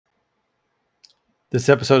This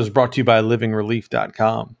episode is brought to you by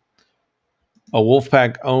livingrelief.com, a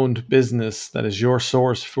Wolfpack owned business that is your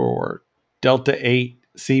source for Delta 8,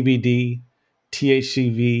 CBD,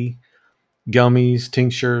 THCV, gummies,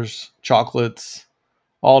 tinctures, chocolates,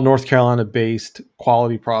 all North Carolina based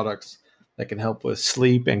quality products that can help with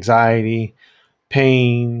sleep, anxiety,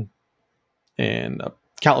 pain, and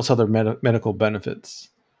countless other medical benefits.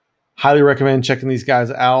 Highly recommend checking these guys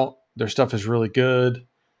out. Their stuff is really good.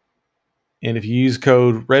 And if you use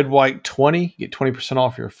code REDWHITE20, you get 20%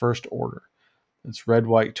 off your first order. It's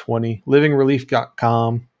REDWHITE20.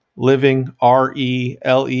 Livingrelief.com. Living, RELEAF.com.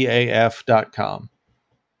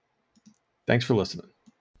 Thanks for listening.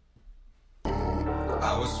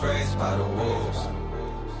 I was raised by the wolves.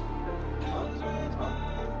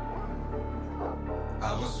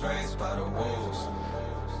 I was raised by the wolves.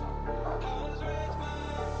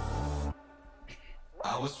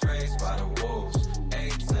 I was raised by the wolves.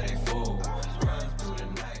 Apes to they fools. Run through the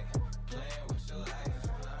night. Playing with your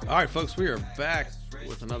life. All right, folks, we are back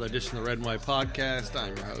with another edition of the Red and White Podcast.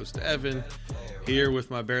 I'm your host, Evan, here with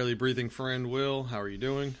my barely breathing friend, Will. How are you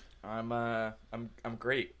doing? I'm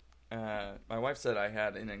great. My wife said I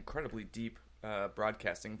had an incredibly deep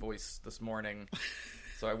broadcasting voice this morning,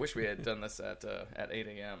 so I wish we had done this at 8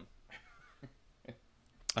 a.m.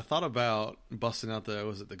 I thought about busting out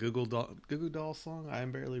the Goo Goo Dolls song, I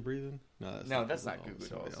Am Barely Breathing? No, that's not Goo Goo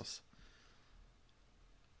Dolls. Else.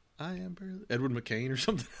 I Am Barely... Edward McCain or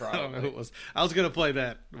something? Probably. I don't know who it was. I was going to play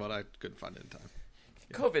that, but I couldn't find it in time.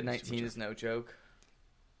 Yeah, COVID-19 is no joke.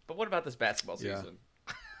 But what about this basketball season?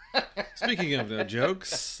 Speaking of no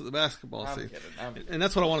jokes, the basketball I'm season. kidding. And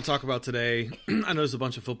that's what I want to talk about today. I know there's a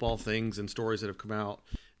bunch of football things and stories that have come out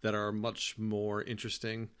that are much more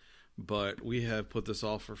interesting, but we have put this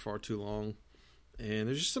off for far too long. And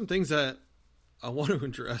there's just some things that I want to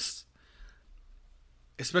address,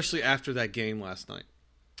 especially after that game last night.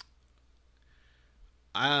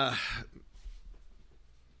 I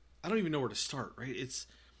don't even know where to start, right? It's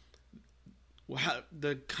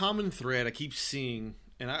the common thread I keep seeing,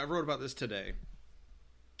 and I wrote about this today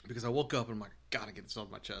because I woke up and I'm like, gotta get this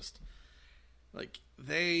off my chest. Like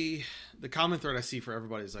the common thread I see for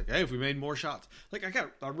everybody is like, hey, if we made more shots, like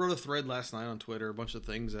I wrote a thread last night on Twitter, a bunch of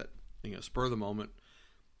things that, spur of the moment,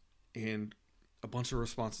 and a bunch of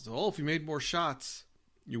responses. Oh, if you made more shots,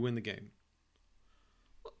 you win the game.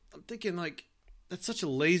 I'm thinking like, that's such a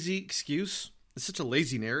lazy excuse. It's such a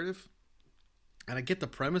lazy narrative. And I get the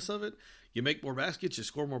premise of it. You make more baskets, you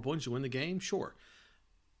score more points, you win the game. Sure.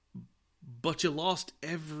 But you lost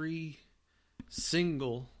every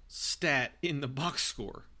single stat in the box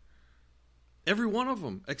score. Every one of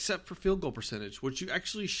them, except for field goal percentage, which you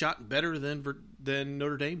actually shot better than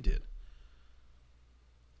Notre Dame did.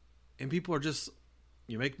 And people are just,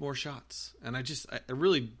 you make more shots. And I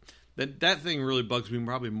really, that thing really bugs me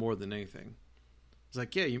probably more than anything. It's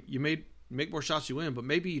like, yeah, you make more shots, you win, but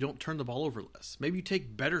maybe you don't turn the ball over less. Maybe you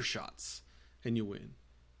take better shots and you win.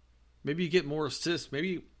 Maybe you get more assists.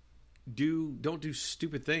 Maybe don't do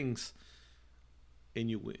stupid things and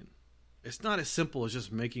you win. It's not as simple as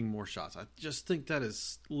just making more shots. I just think that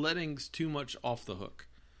is letting too much off the hook.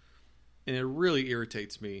 And it really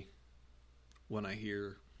irritates me when I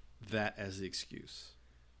hear that as the excuse.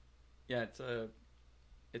 Yeah,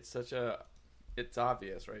 it's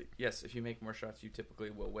obvious, right? Yes, if you make more shots, you typically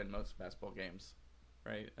will win most basketball games,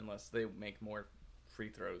 right? Unless they make more free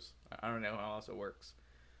throws. I don't know how else it works.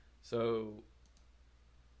 So,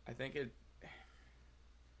 I think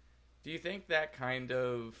do you think that kind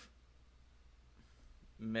of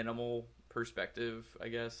minimal perspective, I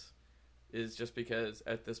guess, is just because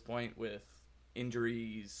at this point with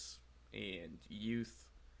injuries and youth,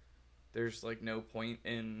 there's like no point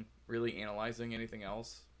in really analyzing anything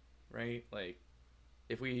else? Right? Like,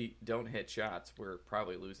 if we don't hit shots, we're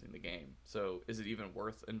probably losing the game. So is it even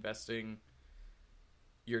worth investing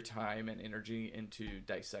your time and energy into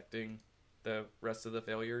dissecting the rest of the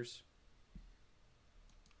failures?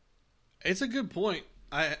 It's a good point.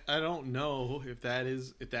 I don't know if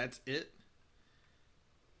that's it.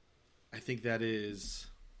 I think that is,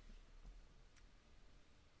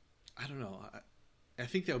 I don't know. I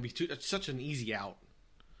think that would be such an easy out.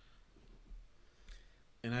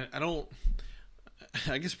 And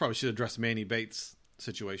I guess probably should address Manny Bates'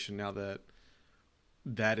 situation now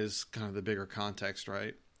that is kind of the bigger context,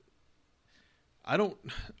 right?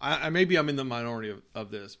 Maybe I'm in the minority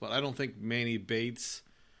of this, but I don't think Manny Bates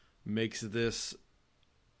makes this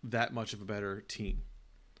that much of a better team.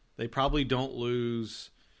 They probably don't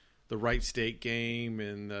lose the Wright State game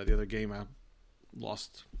and the other game I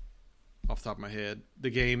lost off the top of my head,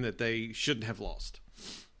 the game that they shouldn't have lost.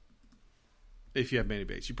 If you have Manny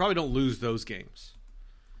Bates, you probably don't lose those games.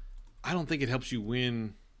 I don't think it helps you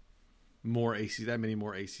win that many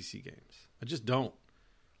more ACC games. I just don't.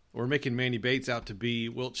 We're making Manny Bates out to be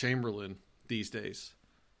Wilt Chamberlain these days.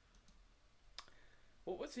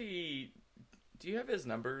 What was he? Do you have his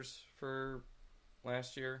numbers for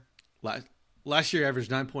last year? Last year,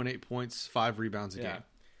 averaged 9.8 points, 5 rebounds a game.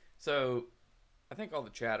 So I think all the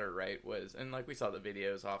chatter, right, was, and like we saw the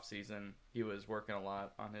videos off season, he was working a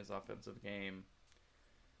lot on his offensive game.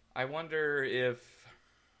 I wonder if,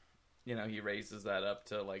 he raises that up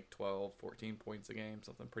to like 12, 14 points a game,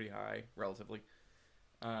 something pretty high, relatively,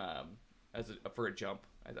 for a jump.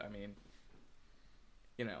 I mean,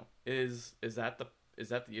 is that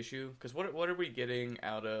the issue? Because what are we getting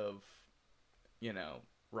out of,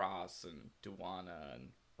 Ross and Duana, and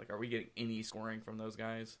like, are we getting any scoring from those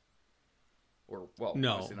guys? Or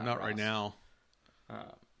no, not Ross. right now.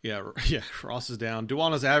 Yeah, Ross is down.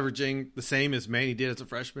 Duana's averaging the same as Manny did as a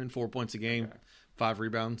freshman, 4 points a game, 5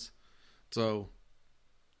 rebounds. So,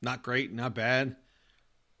 not great, not bad.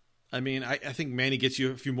 I mean, I think Manny gets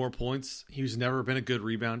you a few more points. He's never been a good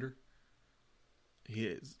rebounder. He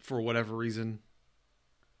is, for whatever reason.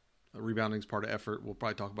 Rebounding is part of effort. We'll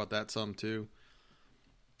probably talk about that some too.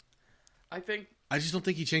 I just don't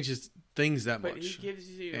think he changes things that much. But he gives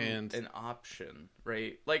you an option,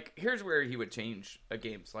 right? Like, here's where he would change a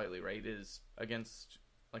game slightly, right? Is against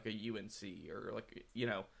like a UNC or like,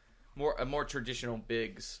 a more traditional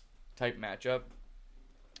bigs type matchup,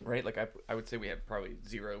 right? Like I would say we have probably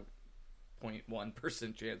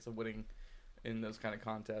 0.1% chance of winning in those kind of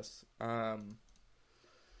contests.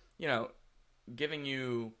 Giving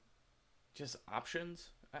you just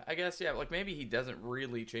options, I guess. Yeah, like maybe he doesn't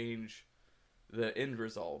really change the end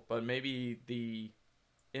result, but maybe the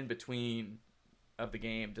in between of the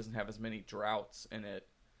game doesn't have as many droughts in it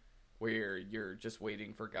where you're just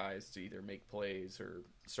waiting for guys to either make plays or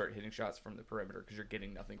start hitting shots from the perimeter because you're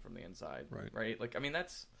getting nothing from the inside, right? Like, I mean,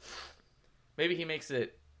 that's maybe he makes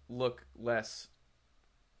it look less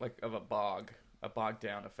like of a bogged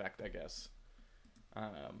down effect, I guess.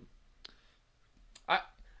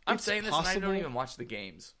 I'm saying this, and I don't even watch the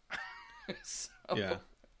games. So. Yeah.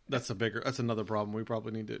 That's another problem we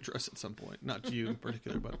probably need to address at some point. Not you in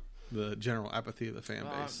particular, but the general apathy of the fan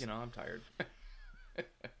base. I'm tired.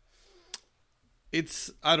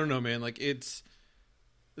 I don't know, man. Like,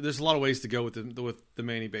 there's a lot of ways to go with the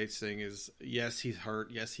Manny Bates thing. Is yes, he's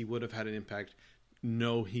hurt. Yes, he would have had an impact.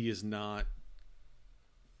 No, he is not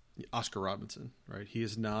Oscar Robinson, right? He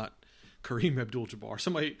is not Kareem Abdul-Jabbar.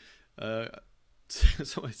 Somebody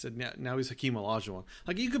said now he's Hakeem Olajuwon.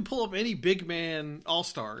 Like, you could pull up any big man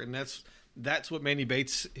all-star, and that's what Manny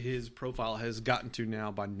Bates, his profile has gotten to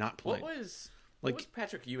now by not playing. What was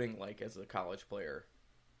Patrick Ewing like as a college player?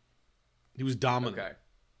 He was dominant. Okay.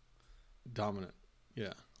 Dominant.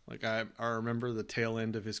 Yeah. Like, I remember the tail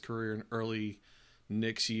end of his career in early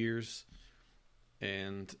Knicks years,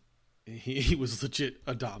 and he was legit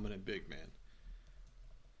a dominant big man.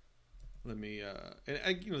 Let me,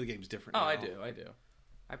 the game's different now. I do.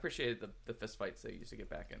 I appreciated the fist fights they used to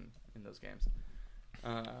get back in those games.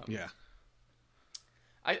 Yeah.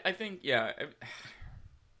 I think,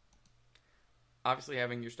 obviously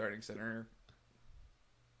having your starting center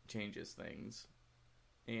changes things.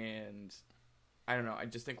 And I don't know. I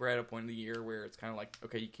just think we're at a point in the year where it's kind of like,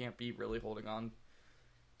 okay, you can't be really holding on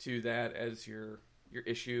to that as your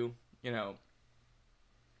issue,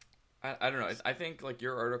 I don't know. I think like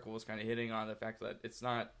your article was kind of hitting on the fact that it's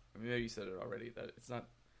not. I mean, maybe you said it already. That it's not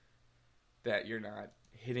that you're not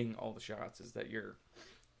hitting all the shots. Is that you're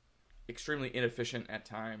extremely inefficient at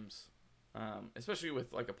times, especially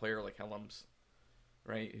with like a player like Helms,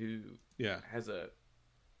 right? Who has a.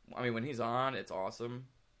 I mean, when he's on, it's awesome,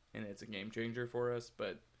 and it's a game changer for us.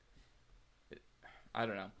 But I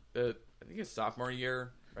don't know. I think his sophomore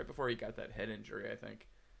year, right before he got that head injury, I think.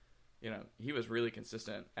 He was really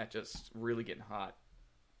consistent at just really getting hot.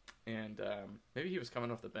 And maybe he was coming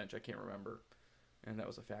off the bench. I can't remember. And that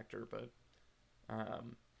was a factor. But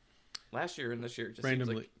last year and this year, it just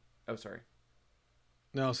randomly. seems like... Oh, sorry.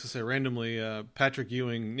 No, I was going to say, randomly, Patrick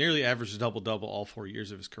Ewing nearly averaged a double-double all 4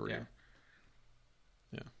 years of his career.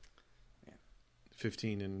 Yeah.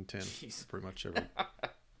 15 and 10. Jeez. Pretty much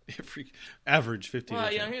every average 15 Well,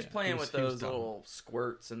 and 10. he was playing with those little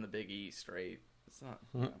squirts in the Big East, right? It's not,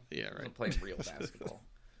 right. Playing real basketball.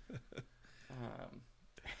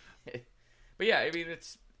 But yeah, I mean,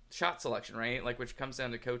 it's shot selection, right? Like, which comes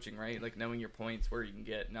down to coaching, right? Like knowing your points, where you can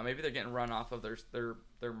get. Now, maybe they're getting run off of their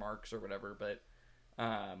marks or whatever, but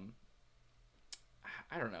I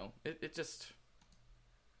don't know. It just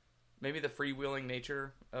maybe the freewheeling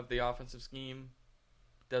nature of the offensive scheme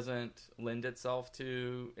doesn't lend itself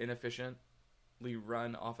to inefficient predominantly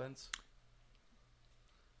run offense?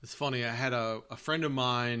 It's funny. I had a friend of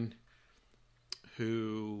mine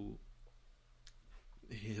who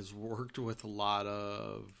has worked with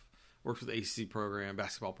ACC program,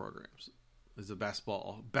 basketball programs. Is a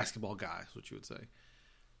basketball guy, is what you would say.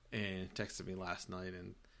 And texted me last night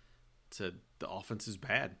and said the offense is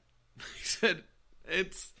bad. He said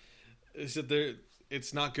it's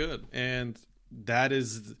not good, and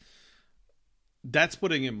that's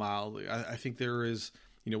putting it mildly. I think there is,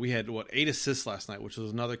 we had 8 assists last night, which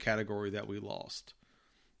was another category that we lost,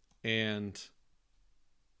 and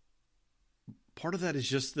part of that is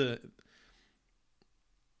just the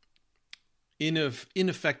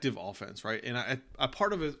ineffective offense, right? And I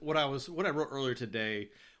part of it, what I wrote earlier today,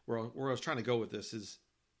 where I was trying to go with this is,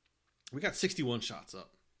 we got 61 shots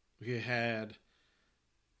up. We had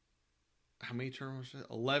how many turnovers?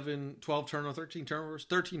 11, 12 turnovers, 13 turnovers,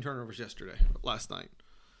 13 turnovers last night.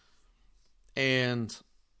 And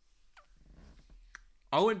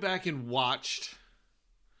I went back and watched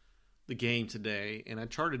the game today, and I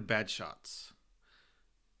charted bad shots.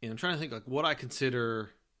 And I'm trying to think like what I consider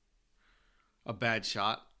a bad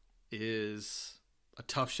shot is a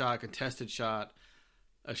tough shot, a contested shot,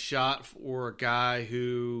 a shot for a guy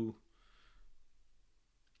who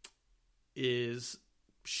is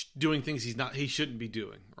doing things he shouldn't be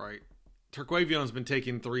doing, right? Terquavion's been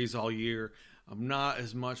taking threes all year. I'm not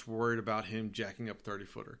as much worried about him jacking up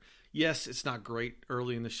 30-footer. Yes, it's not great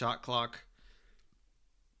early in the shot clock,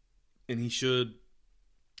 and he should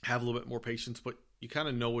have a little bit more patience, but you kind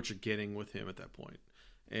of know what you're getting with him at that point.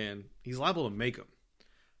 And he's liable to make them.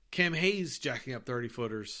 Cam Hayes jacking up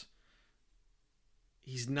 30-footers,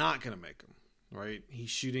 he's not going to make them, right?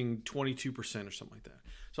 He's shooting 22% or something like that.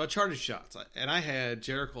 So I charted shots, and I had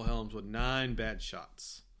Jericho Helms with 9 bad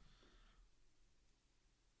shots.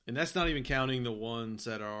 And that's not even counting the ones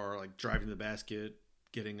that are like driving the basket,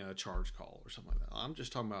 getting a charge call or something like that. I'm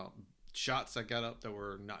just talking about shots that got up that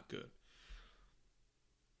were not good.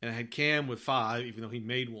 And I had Cam with 5, even though he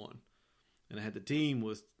made one. And I had the team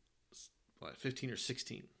with 15 or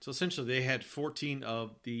 16. So essentially they had 14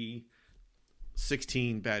 of the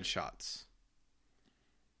 16 bad shots.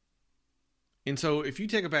 And so if you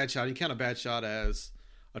take a bad shot, you count a bad shot as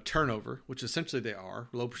a turnover, which essentially they are,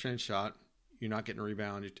 low percentage shot, you're not getting a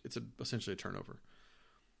rebound, it's essentially a turnover.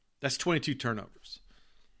 That's 22 turnovers.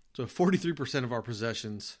 So 43% of our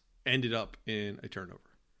possessions ended up in a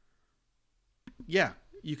turnover. Yeah,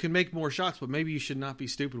 you can make more shots, but maybe you should not be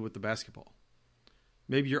stupid with the basketball.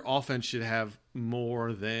 Maybe your offense should have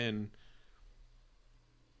more than,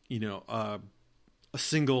 a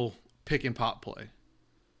single pick and pop play.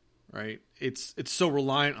 Right? It's so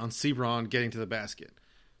reliant on Sebron getting to the basket.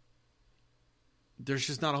 There's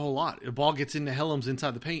just not a whole lot. The ball gets into Helms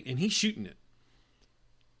inside the paint, and he's shooting it.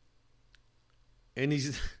 And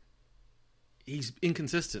he's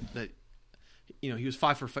inconsistent. That he was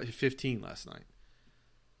 5 for 15 last night.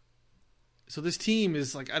 So this team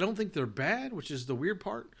is like, I don't think they're bad, which is the weird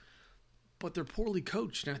part, but they're poorly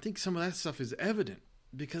coached. And I think some of that stuff is evident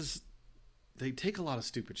because they take a lot of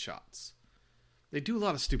stupid shots. They do a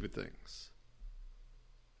lot of stupid things.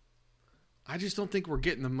 I just don't think we're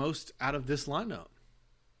getting the most out of this lineup.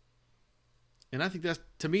 And I think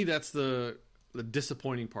that's the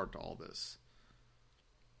disappointing part to all this.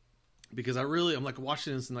 Because I'm like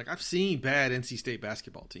watching this and like, I've seen bad NC State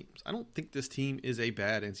basketball teams. I don't think this team is a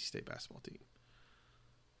bad NC State basketball team.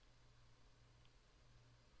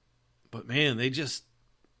 But man,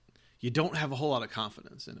 you don't have a whole lot of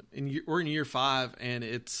confidence in it. And we're in year 5 and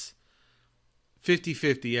it's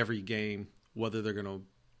 50-50 every game, whether they're going to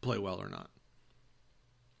play well or not.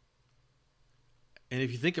 And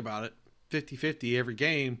if you think about it, 50-50 every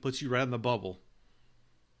game puts you right in the bubble.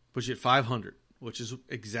 Puts you at 500, which is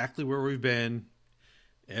exactly where we've been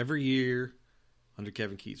every year under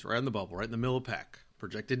Kevin Keatts. Right in the bubble, right in the middle of the pack.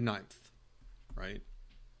 Projected 9th, right?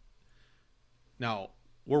 Now,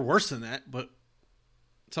 we're worse than that, but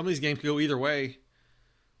some of these games go either way.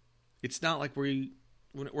 It's not like we're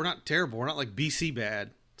not terrible. We're not like BC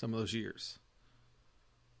bad some of those years.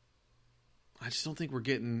 I just don't think we're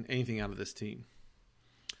getting anything out of this team.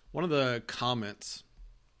 One of the comments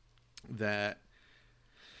that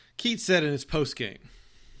Keatts said in his post game.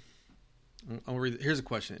 I'll read. Here's a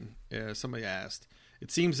question. Somebody asked.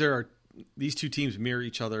 It seems these two teams mirror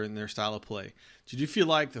each other in their style of play. Did you feel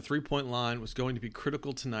like the 3-point line was going to be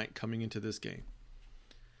critical tonight coming into this game?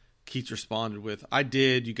 Keatts responded with, I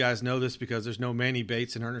did. You guys know this because there's no Manny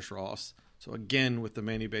Bates and Ernest Ross. So again, with the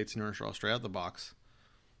Manny Bates and Ernest Ross straight out of the box.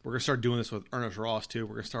 We're going to start doing this with Ernest Ross too.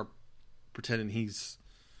 We're going to start pretending he's,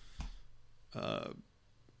 I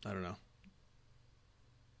don't know,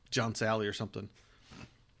 John Sally or something.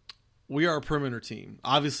 We are a perimeter team.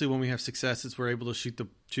 Obviously, when we have successes, we're able to shoot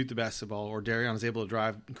the basketball, or Darion is able to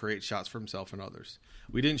drive and create shots for himself and others.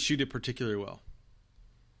 We didn't shoot it particularly well.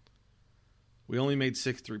 We only made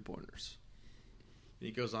 6 3-pointers.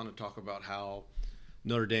 He goes on to talk about how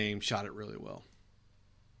Notre Dame shot it really well.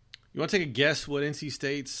 You want to take a guess what NC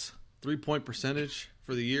State's 3-point percentage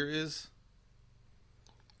for the year is?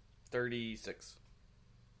 36.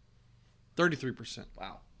 33%.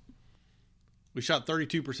 Wow. We shot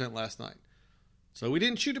 32% last night. So we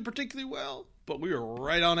didn't shoot it particularly well, but we were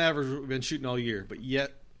right on average what we've been shooting all year. But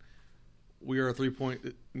yet, we are a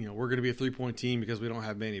 3-point, we're going to be a 3-point team because we don't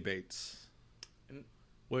have Manny Bates.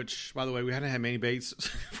 Which, by the way, we hadn't had Manny Bates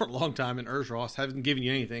for a long time, and Urs Ross hasn't given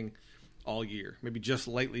you anything all year. Maybe just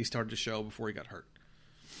lately started to show before he got hurt.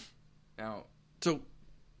 Now, so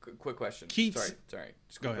quick question. Keats, sorry.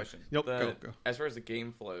 Just a quick question. Nope, go. As far as the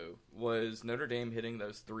game flow, was Notre Dame hitting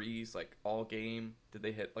those threes like all game? Did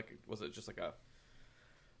they hit was it just like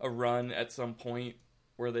a run at some point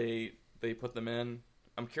where they put them in?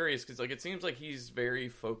 I'm curious because it seems like he's very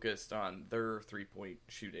focused on their 3-point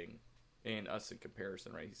shooting and us in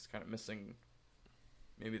comparison, right? He's kind of missing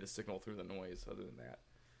maybe the signal through the noise. Other than that,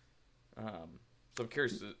 so I'm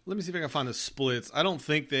curious. Let me see if I can find the splits. I don't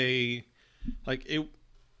think they it.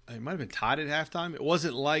 It might have been tied at halftime. It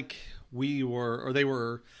wasn't like we were, or they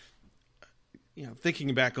were.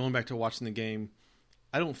 Thinking back, going back to watching the game,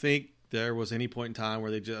 I don't think there was any point in time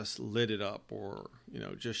where they just lit it up or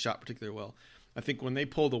just shot particularly well. I think when they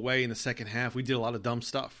pulled away in the second half, we did a lot of dumb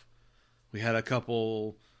stuff. We had a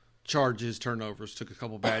couple charges, turnovers, took a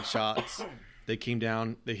couple bad shots. They came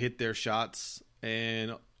down, they hit their shots,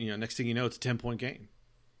 and next thing you know, it's a 10-point game.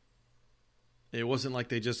 It wasn't like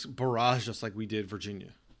they just barraged us like we did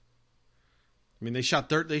Virginia. I mean, they shot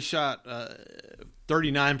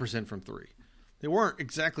 39% from 3. They weren't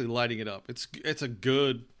exactly lighting it up. It's a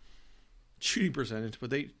good shooting percentage, but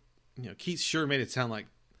they, Keith sure made it sound like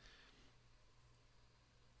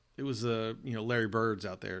it was Larry Birds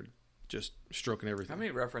out there just stroking everything. How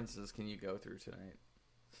many references can you go through tonight?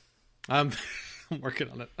 I'm working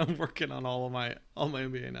on it. I'm working on all my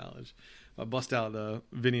NBA knowledge. If I bust out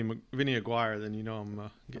Vinny Aguirre, then I'm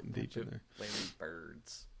getting deep in there. Larry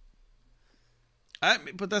Birds.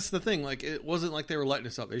 But that's the thing. It wasn't like they were lighting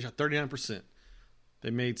us up. They shot 39%. They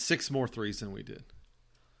made 6 more threes than we did.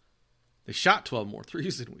 They shot 12 more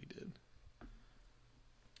threes than we did.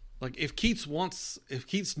 If Keats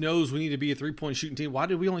knows we need to be a 3-point shooting team, why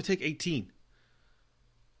did we only take 18?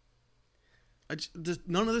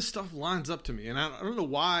 None of this stuff lines up to me, and I don't know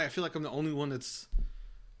why. I feel like I'm the only one that's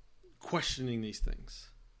questioning these things.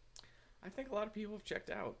 I think a lot of people have checked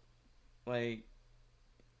out. I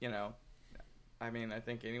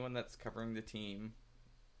think anyone that's covering the team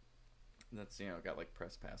that's, got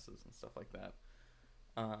press passes and stuff like that,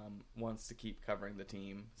 wants to keep covering the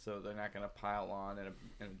team, so they're not going to pile on in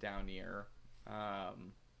a down year. I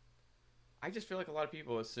just feel like a lot of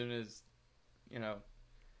people, as soon as,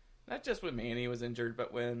 not just when Manny was injured,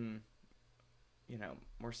 but when,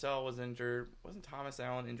 Marcel was injured. Wasn't Thomas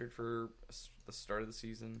Allen injured for the start of the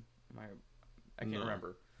season? I can't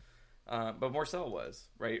remember. But Marcel was,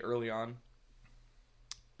 right, early on.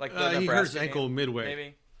 He hurt his ankle midway.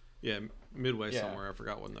 Maybe? Yeah, midway somewhere. I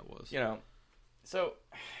forgot when that was. So,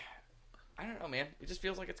 I don't know, man. It just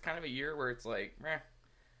feels like it's kind of a year where it's meh.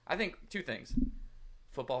 I think 2 things.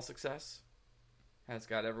 Football success has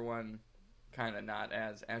got everyone kind of not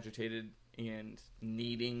as agitated and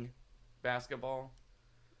needing basketball.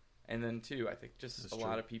 And then 2, I think just That's a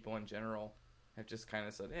lot of people in general have just kind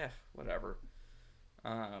of said, whatever.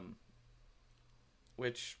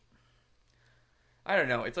 Which, I don't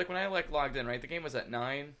know. It's like when I logged in, right? The game was at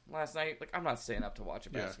 9 last night. I'm not staying up to watch a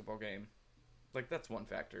basketball game. That's one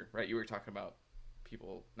factor, right? You were talking about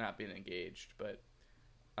people not being engaged, but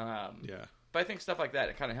yeah. But I think stuff like that,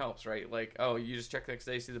 it kind of helps, right? You just check the next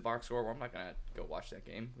day, see the box score. Well, I'm not gonna go watch that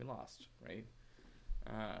game. We lost, right?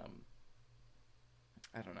 I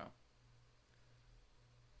don't know.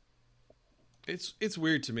 It's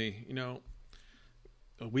weird to me,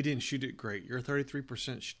 we didn't shoot it great. You're a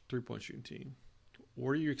 33% 3-point shooting team.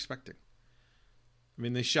 What are you expecting? I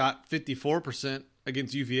mean, they shot 54%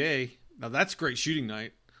 against UVA. Now, that's great shooting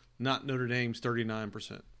night, not Notre Dame's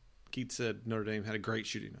 39%. Keith said Notre Dame had a great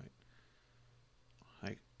shooting night.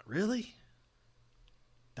 Really?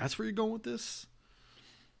 That's where you're going with this?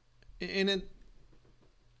 And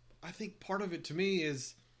I think part of it to me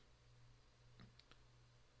is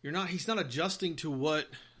he's not adjusting to what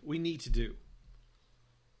we need to do.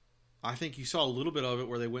 I think you saw a little bit of it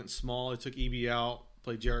where they went small. They took EB out,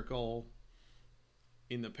 played Jericho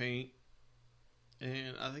in the paint.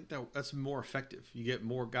 And I think that's more effective. You get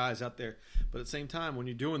more guys out there. But at the same time, when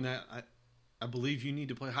you're doing that, I believe you need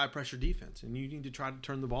to play high-pressure defense, and you need to try to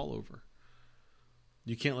turn the ball over.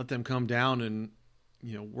 You can't let them come down and,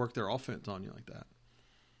 work their offense on you like that.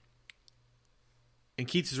 And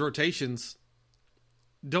Keats' rotations,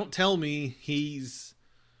 don't tell me he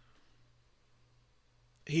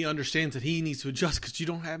understands that he needs to adjust because you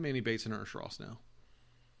don't have Manny Bates and Ernest Ross now.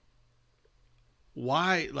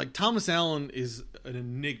 Why? Like, Thomas Allen is an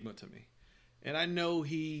enigma to me. And I know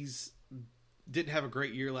didn't have a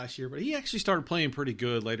great year last year, but he actually started playing pretty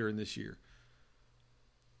good later in this year.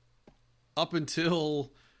 Up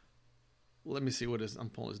until, let me see I'm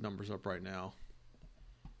pulling his numbers up right now.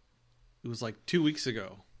 It was like 2 weeks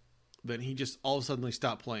ago that he just all of a sudden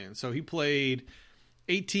stopped playing. So he played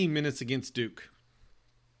 18 minutes against Duke.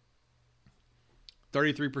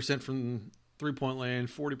 33% from three-point land,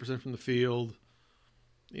 40% from the field.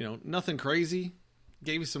 Nothing crazy.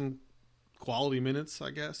 Gave you some quality minutes,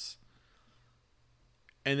 I guess.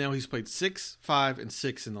 And now he's played 6, 5, and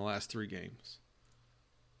 6 in the last 3 games.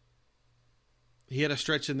 He had a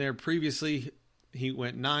stretch in there previously. He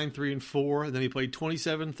went 9, 3, and 4. And then he played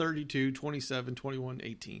 27, 32, 27, 21,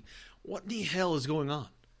 18. What in the hell is going on?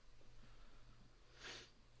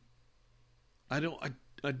 I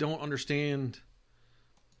don't understand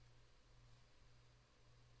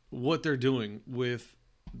what they're doing with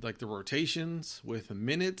the rotations, with the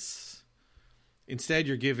minutes. Instead,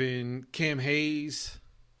 you're giving Cam Hayes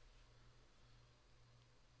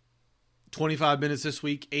 25 minutes this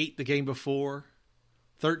week, 8 the game before,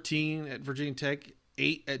 13 at Virginia Tech,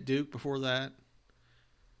 8 at Duke before that.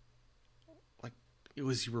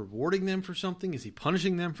 Was he rewarding them for something? Is he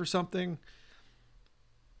punishing them for something?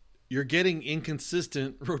 You're getting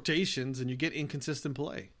inconsistent rotations and you get inconsistent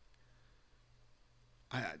play.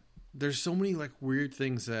 There's so many weird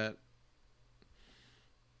things that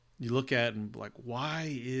you look at and why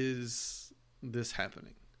is this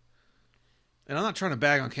happening? And I'm not trying to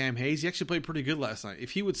bag on Cam Hayes. He actually played pretty good last night.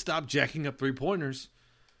 If he would stop jacking up 3-pointers,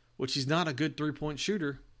 which he's not a good 3-point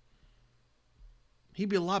shooter, he'd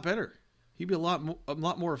be a lot better. He'd be a lot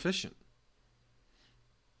more efficient.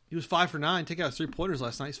 He was 5 for 9, take out his 3-pointers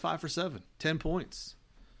last night. He's 5 for 7, 10 points.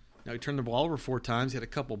 Now he turned the ball over 4 times. He had a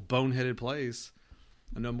couple boneheaded plays.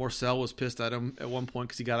 I know Morcell was pissed at him at one point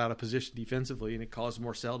because he got out of position defensively, and it caused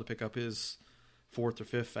Morcell to pick up his 4th or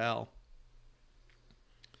 5th foul.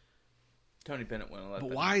 Tony Bennett went 11.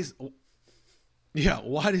 But why is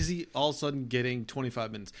he all of a sudden getting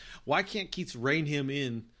 25 minutes? Why can't Keats rein him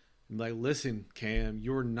in and listen, Cam,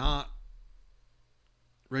 you're not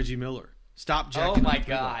Reggie Miller. Stop jacking. Oh my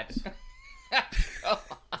God.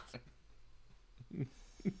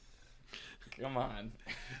 Come on.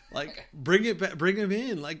 Bring it back, bring him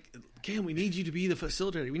in. Cam, we need you to be the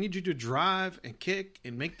facilitator. We need you to drive and kick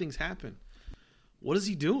and make things happen. What is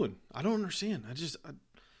he doing? I don't understand. I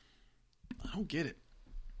don't get it.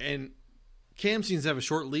 And Cam seems to have a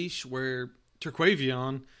short leash where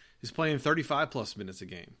Terquavion is playing 35-plus minutes a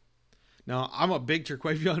game. Now, I'm a big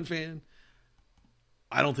Terquavion fan.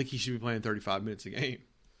 I don't think he should be playing 35 minutes a game.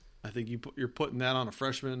 I think you're putting that on a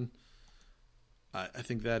freshman. I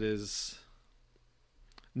think that is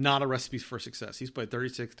not a recipe for success. He's played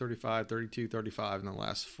 36, 35, 32, 35 in the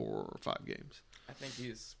last 4 or 5 games. I think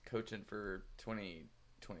he's coaching for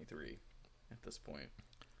 2023 at this point.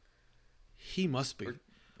 He must be.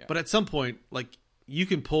 Yeah. But at some point, you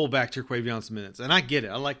can pull back Terquavion's minutes. And I get it.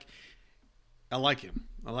 I like him.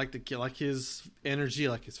 I like his energy.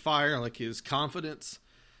 I like his fire. I like his confidence.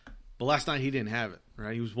 But last night he didn't have it,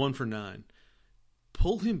 right? He was 1 for 9.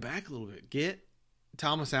 Pull him back a little bit. Get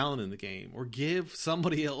Thomas Allen in the game or give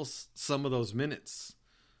somebody else some of those minutes.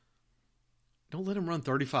 Don't let him run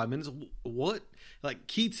 35 minutes. What?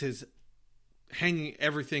 Keats is hanging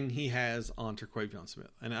everything he has on Terquavion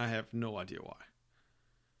Smith, and I have no idea why.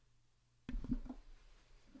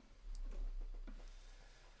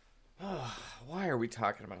 Why are we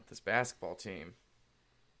talking about this basketball team?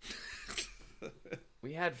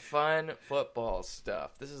 We had fun football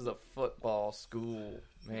stuff. This is a football school,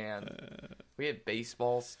 man. We had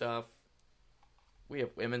baseball stuff. We have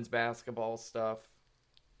women's basketball stuff.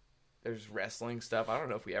 There's wrestling stuff. I don't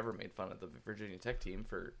know if we ever made fun of the Virginia Tech team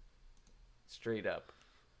for straight up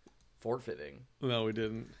forfeiting. No, we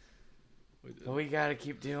didn't. But we got to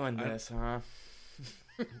keep doing this, huh?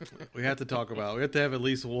 We have to talk about it. We have to have at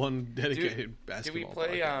least one dedicated basketball. Did we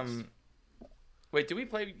play? podcast. Wait, did we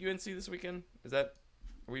play UNC this weekend? Is that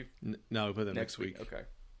No, we play that next week. Okay.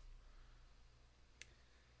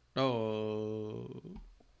 Oh,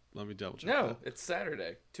 let me double check. No, that. it's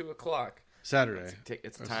Saturday, 2:00. Saturday.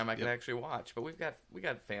 It's a time I could actually watch, but we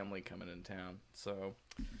got family coming in town, so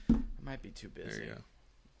I might be too busy. There you go.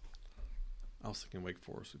 I was thinking Wake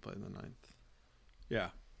Forest. We played in the 9th. Yeah.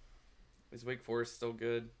 Is Wake Forest still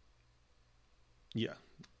good? Yeah.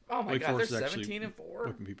 Oh my Wake God, Forest they're is actually 17-4,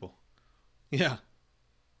 whipping people. Yeah.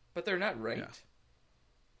 but they're not ranked.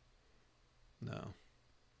 No.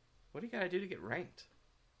 What do you got to do to get ranked?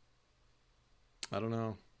 I don't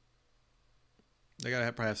know. They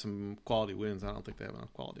gotta probably have some quality wins. I don't think they have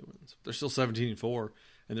enough quality wins. They're still 17-4,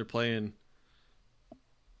 and they're playing,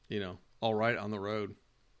 all right on the road.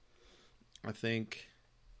 I think.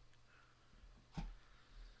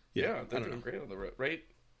 Yeah, they're I don't doing know. great on the road, right?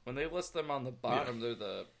 When they list them on the bottom, they're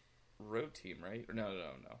the road team, right? Or no.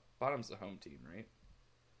 Bottom's the home team, right?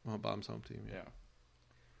 Well, bottom's home team. Yeah.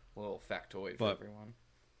 A little factoid for But- everyone.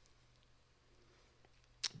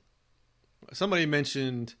 Somebody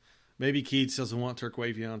mentioned maybe Keats doesn't want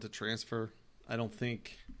Turquavion to transfer. I don't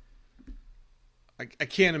think. I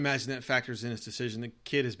can't imagine that factors in his decision. The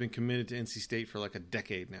kid has been committed to NC State for like a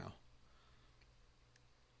decade now.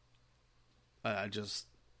 I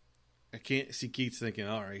can't see Keats thinking,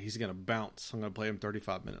 all right, he's going to bounce. I'm going to play him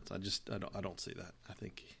 35 minutes. I don't see that.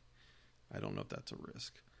 I don't know if that's a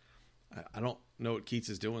risk. I don't know what Keats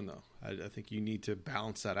is doing, though. I think you need to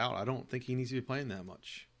balance that out. I don't think he needs to be playing that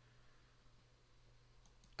much.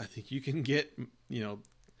 I think you can give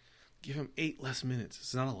him 8 less minutes.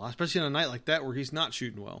 It's not a lot, especially on a night like that where he's not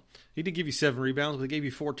shooting well. He did give you 7 rebounds, but he gave you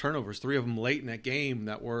 4 turnovers, 3 of them late in that game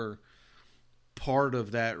that were part of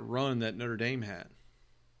that run that Notre Dame had.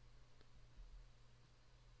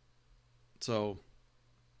 So,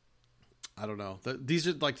 I don't know. These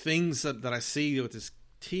are like things that I see with this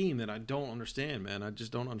team that I don't understand, man. I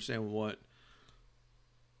just don't understand what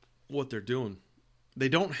they're doing. They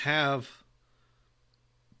don't have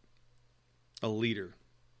a leader,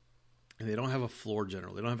 and they don't have a floor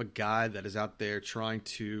general. They don't have a guy that is out there trying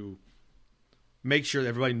to make sure that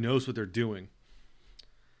everybody knows what they're doing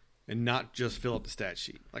and not just fill up the stat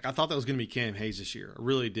sheet. Like, I thought that was going to be Cam Hayes this year. I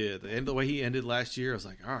really did. The way he ended last year, I was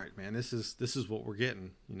like, all right, man, this is what we're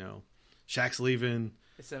getting. Shaq's leaving.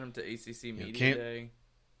 They sent him to ACC Media Day.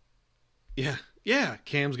 Yeah.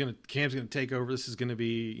 Cam's gonna take over. This is gonna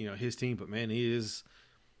be his team. But man, he's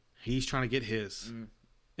trying to get his,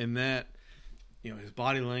 and that his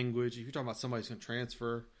body language. If you're talking about somebody who's gonna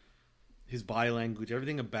transfer, his body language,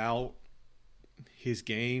 everything about his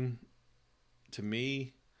game, to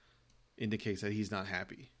me, indicates that he's not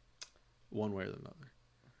happy, one way or another.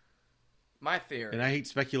 My theory, and I hate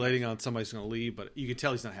speculating on somebody's going to leave, but you can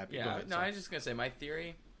tell he's not happy. Yeah, Go ahead, no, I was just gonna say my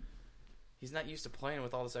theory. He's not used to playing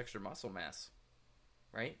with all this extra muscle mass,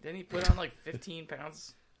 right? Didn't he put on like 15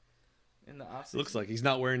 pounds in the offseason? It looks like he's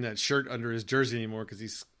not wearing that shirt under his jersey anymore because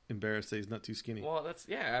he's embarrassed that he's not too skinny. Well,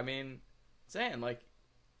 I mean, saying like,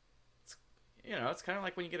 it's kind of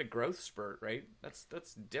like when you get a growth spurt, right?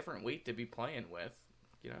 That's different weight to be playing with.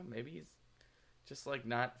 Maybe he's just like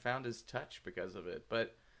not found his touch because of it.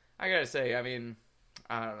 But I gotta say, I mean,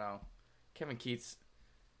 I don't know. Kevin Keats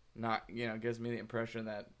gives me the impression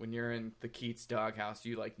that when you're in the Keats doghouse,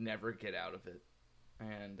 you like never get out of it.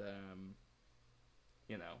 And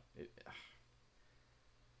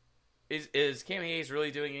is Cam Hayes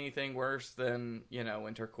really doing anything worse than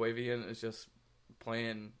when Turquavion is just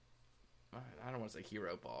playing? I don't want to say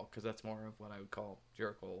hero ball because that's more of what I would call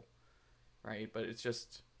jerkle, right? But it's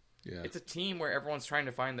just it's a team where everyone's trying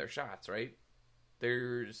to find their shots, right?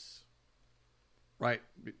 There's right.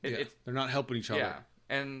 They're not helping each other. Yeah,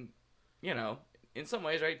 and in some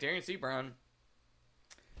ways, right? Darian Sebron,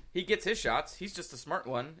 he gets his shots. He's just a smart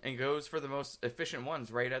one and goes for the most efficient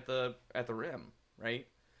ones right at the rim, right?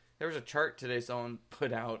 There was a chart today someone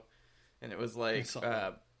put out, and it was like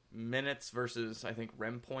minutes versus I think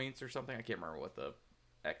rim points or something. I can't remember what the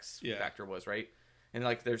X factor was, right? And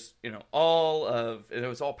like there's it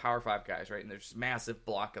was all Power 5 guys, right? And there's this massive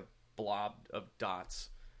blob of dots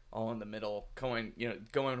all in the middle, going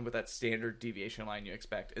with that standard deviation line you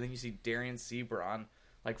expect. And then you see Darian Sebron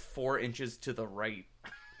like 4 inches to the right.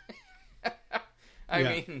 I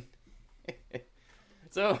mean,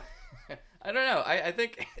 so I don't know. I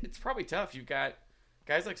think it's probably tough. You've got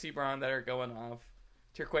guys like Sebron that are going off.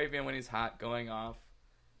 Turquavion, when he's hot, going off.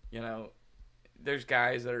 There's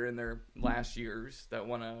guys that are in their last years that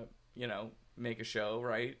want to, make a show,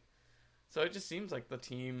 right? So it just seems like the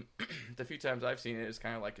team, the few times I've seen it, is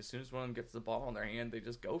kind of like as soon as one of them gets the ball in their hand, they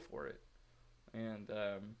just go for it. And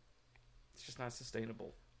it's just not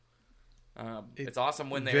sustainable. It's awesome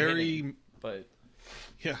when they're hitting, but...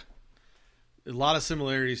 Yeah. A lot of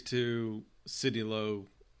similarities to Sidney Lowe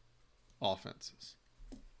offenses.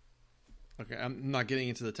 Okay, I'm not getting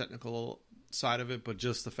into the technical side of it, but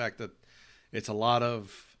just the fact that it's a lot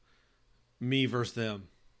of me versus them.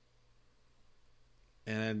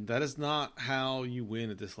 And that is not how you win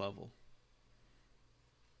at this level.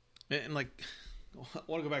 And like, I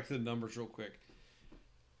want to go back to the numbers real quick.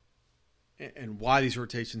 And why these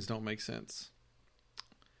rotations don't make sense.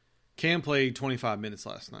 Cam played 25 minutes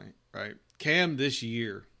last night, right? Cam this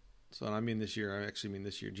year, so I mean this year, I actually mean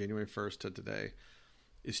this year, January 1st to today,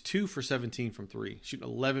 is 2 for 17 from 3, shooting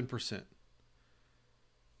 11%.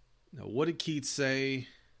 Now, what did Keith say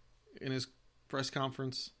in his press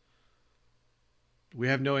conference? We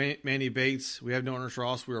have no Manny Bates. We have no Ernest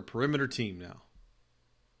Ross. We're a perimeter team now.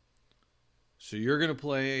 So you're going to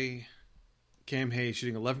play Cam Hayes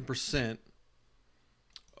shooting 11%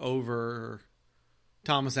 over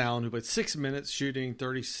Thomas Allen, who played 6 minutes, shooting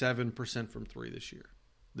 37% from 3 this year.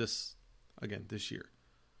 This year.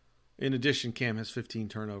 In addition, Cam has 15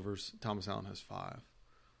 turnovers. Thomas Allen has 5.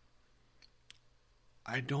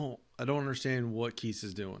 I don't understand what Keith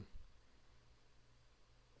is doing.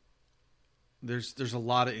 There's a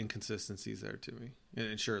lot of inconsistencies there to me.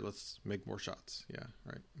 And sure, let's make more shots. Yeah,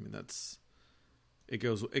 right. I mean, it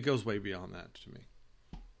goes way beyond that to me.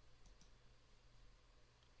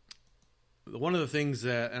 One of the things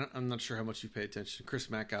that, and I'm not sure how much you pay attention, Chris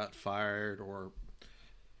Mack got fired or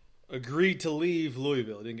agreed to leave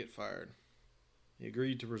Louisville. He didn't get fired. He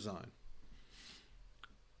agreed to resign.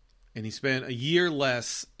 And he spent a year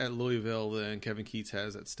less at Louisville than Kevin Keats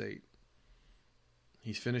has at State.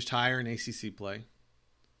 He's finished higher in ACC play.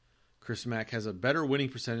 Chris Mack has a better winning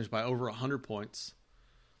percentage by over 100 points.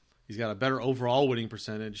 He's got a better overall winning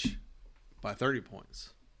percentage by 30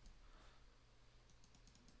 points.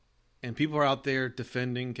 And people are out there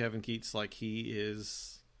defending Kevin Keats like he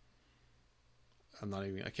is... I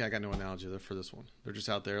got no analogy for this one. They're just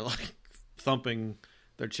out there like thumping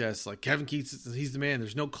their chests like Kevin Keats, he's the man.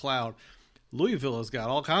 There's no cloud. Louisville has got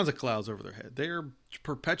all kinds of clouds over their head. They're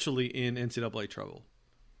perpetually in NCAA trouble.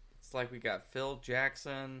 It's like we got Phil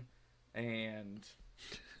Jackson and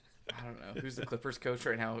I don't know who's the Clippers coach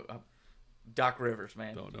right now. Doc Rivers,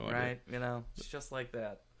 man. Don't know. Right? You know, it's just like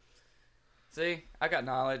that. See, I got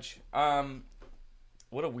knowledge.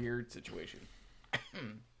 What a weird situation.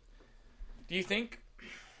 Do you think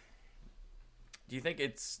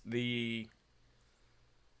it's the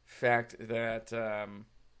fact that I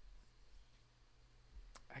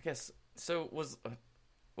guess so was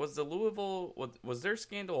the Louisville was their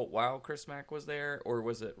scandal while Chris Mack was there, or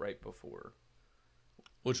was it right before?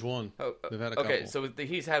 Which one? Oh, They've had a couple. Okay, so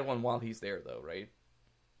he's had one while he's there though, right?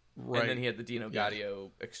 Right. And then he had the Dino Gaudio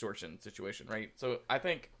extortion situation, right? So I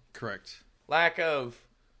think correct. Lack of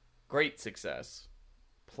great success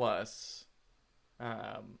plus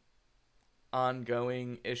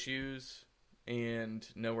ongoing issues and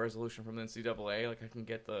no resolution from the NCAA. Like, I can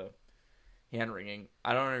get the hand wringing.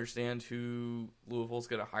 I don't understand who Louisville's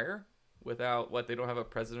going to hire without what they don't have a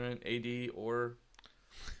president, AD, or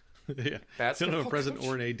yeah, basketball. They don't have a president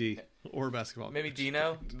coach? or an AD or a basketball. Maybe coach.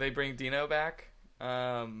 Dino. They bring Dino back.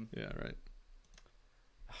 Yeah, right.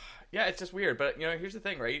 Yeah, it's just weird. But here's the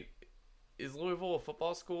thing, right? Is Louisville a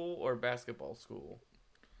football school or a basketball school?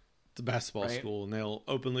 It's a basketball school, and they'll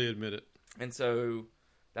openly admit it. And so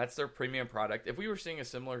that's their premium product. If we were seeing a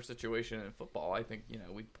similar situation in football, I think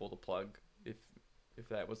we'd pull the plug if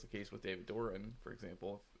that was the case with David Doran, for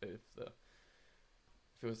example. If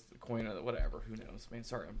it was the coin of whatever, who knows, man.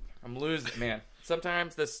 Sorry, I'm losing, man.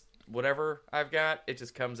 Sometimes this whatever I've got, it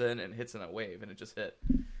just comes in and hits in a wave, and it just hit.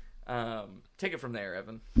 Take it from there,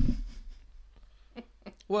 Evan.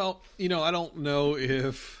 Well, I don't know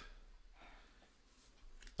if...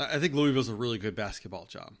 I think Louisville's a really good basketball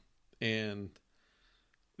job, and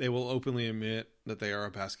they will openly admit that they are a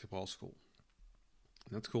basketball school.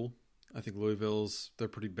 And that's cool. I think they're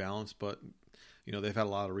pretty balanced, but they've had a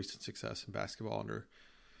lot of recent success in basketball under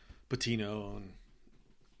Pitino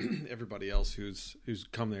and everybody else who's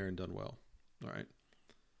come there and done well. All right.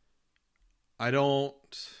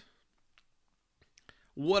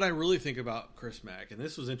 What I really think about Chris Mack, and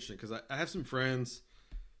this was interesting because I have some friends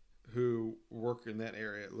who work in that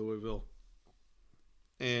area at Louisville,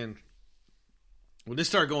 and when this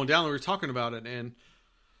started going down, we were talking about it, and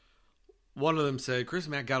one of them said Chris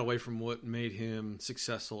Mack got away from what made him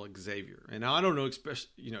successful at Xavier. And now I don't know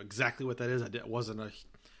exactly what that is. I wasn't a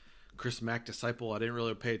Chris Mack disciple. I didn't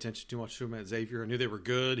really pay attention too much to him at Xavier. I knew they were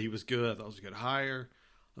good. He was good. I thought it was a good hire.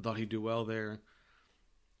 I thought he'd do well there.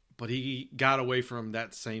 But he got away from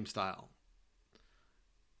that same style.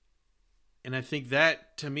 And I think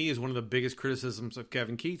that, to me, is one of the biggest criticisms of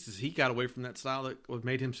Kevin Keats, is he got away from that style that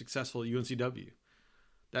made him successful at UNCW.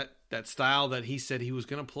 That style that he said he was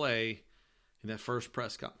going to play, in that first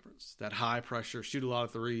press conference. That high pressure, shoot a lot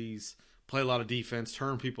of threes, play a lot of defense,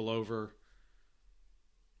 turn people over.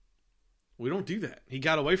 We don't do that. He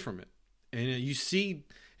got away from it. And you see,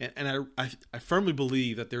 and I firmly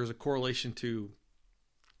believe that there's a correlation to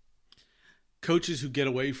coaches who get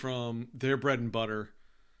away from their bread and butter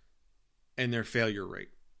and their failure rate.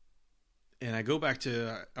 And I go back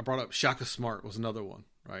to, I brought up Shaka Smart was another one,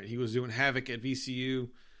 right? He was doing havoc at VCU,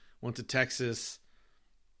 went to Texas,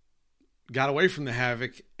 got away from the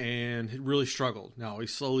havoc, and really struggled. Now, he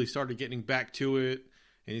slowly started getting back to it,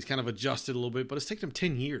 and he's kind of adjusted a little bit, but it's taken him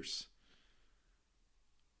 10 years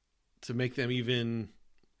to make them even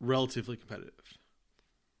relatively competitive.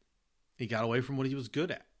 He got away from what he was good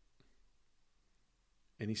at,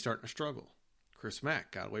 and he's starting to struggle. Chris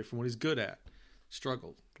Mack got away from what he's good at,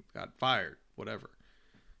 struggled, got fired, whatever.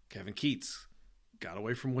 Kevin Keats got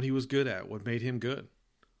away from what he was good at, what made him good.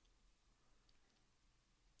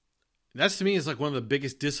 That's, to me, is like one of the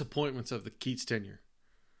biggest disappointments of the Keats tenure.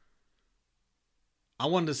 I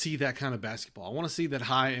wanted to see that kind of basketball. I want to see that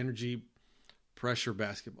high energy pressure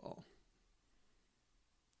basketball.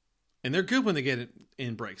 And they're good when they get it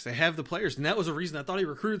in breaks. They have the players, and that was a reason I thought he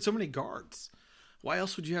recruited so many guards. Why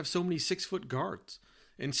else would you have so many 6-foot guards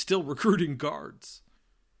and still recruiting guards?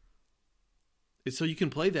 It's so you can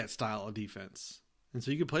play that style of defense. And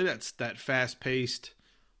so you can play that fast-paced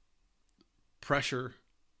pressure.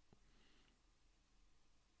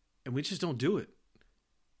 And we just don't do it.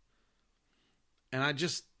 And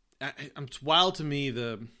it's wild to me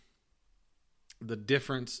the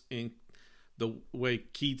difference in the way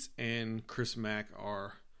Keats and Chris Mack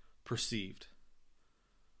are perceived.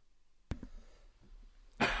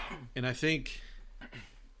 And I think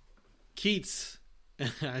Keats,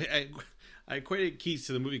 I equated Keats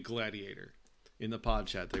to the movie Gladiator in the pod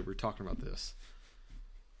chat. They were talking about this.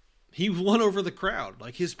 He won over the crowd.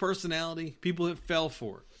 Like, his personality, people that fell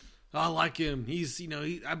for it. I like him. He's,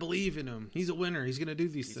 I believe in him. He's a winner. He's going to do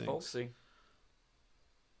these things. Folksy.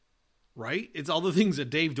 Right? It's all the things that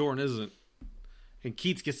Dave Doran isn't. And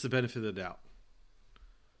Keats gets the benefit of the doubt.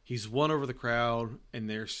 He's won over the crowd, and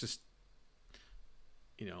there's just,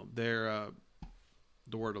 they're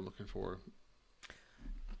the word I'm looking for.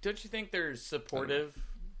 Don't you think they're supportive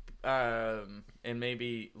and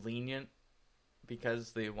maybe lenient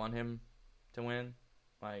because they want him to win?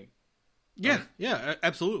 Yeah,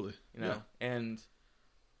 absolutely. And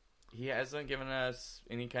he hasn't given us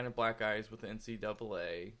any kind of black eyes with the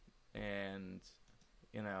NCAA, and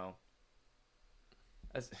I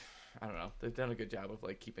don't know. They've done a good job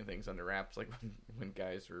of keeping things under wraps, when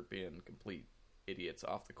guys are being complete idiots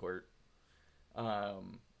off the court. So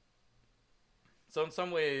in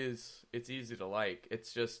some ways, it's easy to like.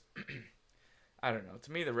 It's just, I don't know.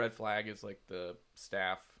 To me, the red flag is the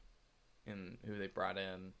staff and who they brought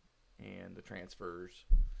in, and the transfers,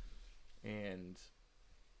 and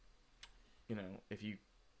if you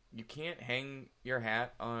can't hang your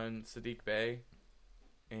hat on Sadiq Bey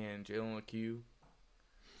and Jalen LeCue.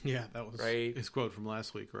 Yeah, that was right? His quote from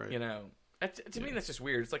last week, right? To me that's just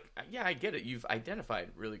weird. It's I get it. You've identified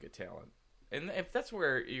really good talent, and if that's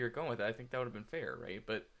where you're going with it, I think that would have been fair, right?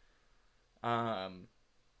 But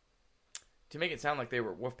to make it sound like they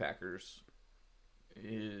were Wolfpackers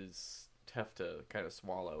is tough to kind of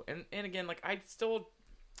swallow. And again, I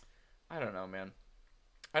don't know, man.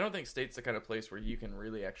 I don't think State's the kind of place where you can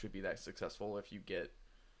really actually be that successful if you get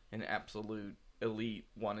an absolute elite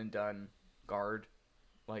one and done guard.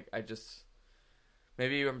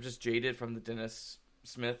 Maybe I'm just jaded from the Dennis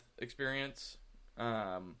Smith experience.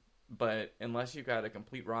 But unless you've got a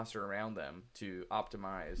complete roster around them to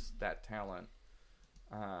optimize that talent,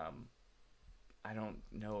 I don't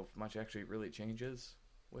know if much actually really changes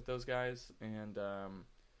with those guys. And, and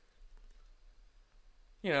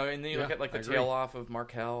then you look at the tail off of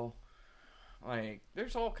Markelle.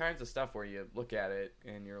 There's all kinds of stuff where you look at it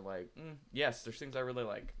and you're like, yes, there's things I really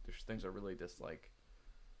like. There's things I really dislike.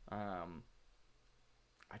 I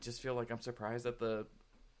just feel like I'm surprised that the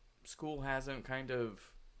school hasn't kind of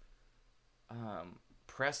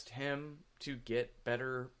pressed him to get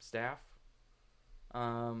better staff.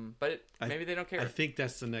 But maybe they don't care. I think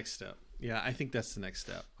that's the next step. Yeah, I think that's the next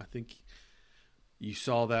step. I think you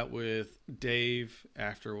saw that with Dave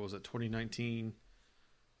after, 2019?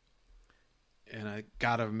 And I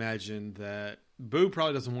gotta imagine that Boo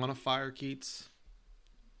probably doesn't want to fire Keats.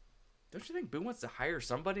 Don't you think Boo wants to hire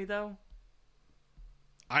somebody, though?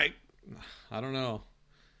 I don't know.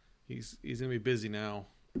 He's gonna be busy now,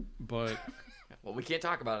 but well, we can't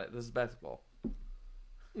talk about it. This is basketball.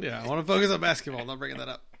 Yeah, I want to focus on basketball. I'm not bringing that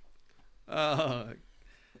up.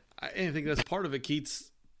 I think that's part of it.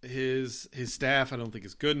 Keats, his staff, I don't think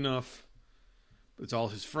is good enough. It's all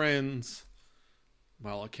his friends.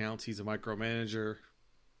 By all accounts, he's a micromanager.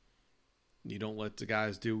 You don't let the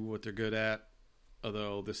guys do what they're good at.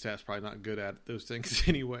 Although the staff's probably not good at those things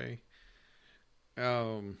anyway.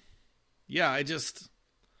 Yeah, I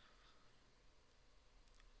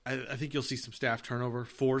think you'll see some staff turnover,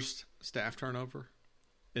 forced staff turnover,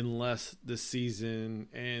 unless the season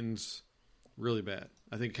ends really bad.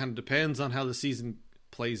 I think it kind of depends on how the season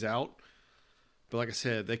plays out. But like I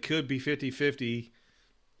said, they could be 50-50.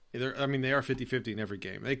 They are 50-50 in every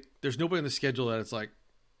game. There's nobody on the schedule that it's like,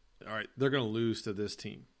 all right, they're going to lose to this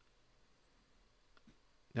team.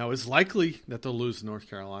 Now, it's likely that they'll lose to North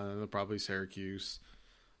Carolina. They'll probably Syracuse,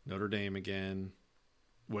 Notre Dame again,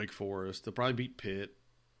 Wake Forest. They'll probably beat Pitt.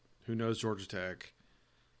 Who knows, Georgia Tech.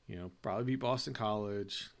 Probably beat Boston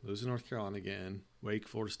College, lose to North Carolina again, Wake,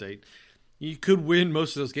 Florida State. You could win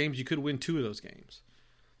most of those games. You could win 2 of those games.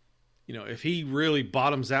 If he really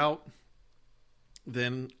bottoms out,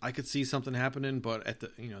 then I could see something happening. But at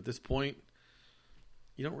this point,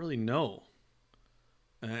 you don't really know.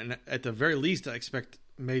 And at the very least, I expect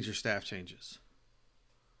major staff changes.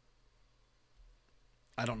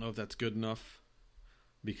 I don't know if that's good enough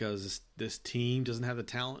because this team doesn't have the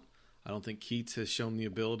talent. I don't think Keats has shown the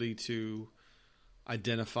ability to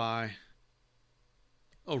identify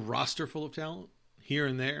a roster full of talent. Here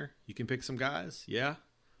and there, you can pick some guys, yeah.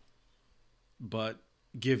 But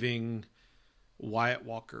giving Wyatt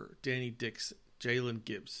Walker, Danny Dixon, Jalen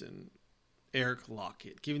Gibson, Eric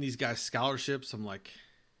Lockett, giving these guys scholarships, I'm like,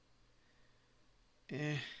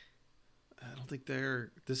 I don't think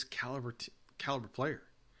they're this caliber player.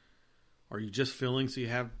 Are you just filling so you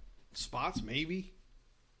have spots? Maybe.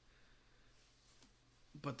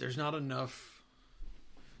 But there's not enough.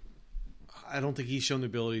 I don't think he's shown the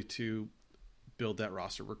ability to build that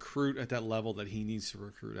roster, recruit at that level that he needs to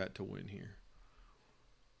recruit at to win here.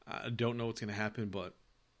 I don't know what's going to happen, but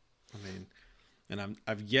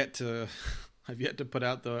I've yet to put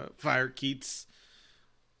out the Fire Keats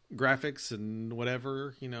graphics and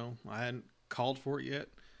whatever. I hadn't called for it yet,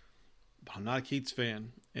 but I'm not a Keats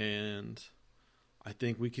fan, and I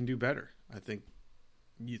think we can do better. I think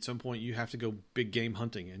at some point you have to go big game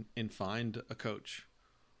hunting and find a coach.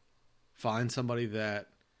 Find somebody that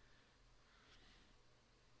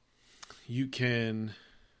you can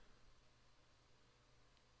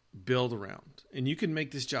build around. And you can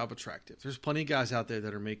make this job attractive. There's plenty of guys out there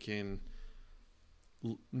that are making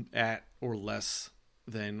at or less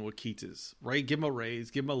than what Keats is. Right? Give him a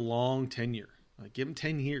raise. Give him a long tenure. Give him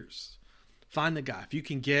 10 years. Find the guy. If you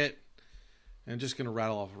can get, and I'm just going to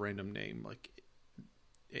rattle off a random name,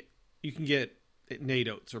 you can get Nate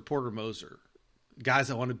Oates or Porter Moser, guys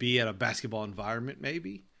that want to be at a basketball environment,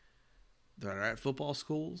 maybe that are at football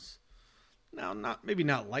schools. Now, maybe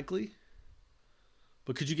not likely,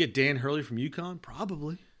 but could you get Dan Hurley from UConn?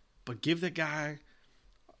 Probably, but give that guy,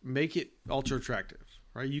 make it ultra attractive,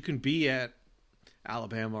 right? You can be at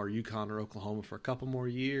Alabama or UConn or Oklahoma for a couple more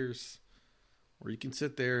years, or you can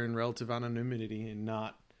sit there in relative anonymity and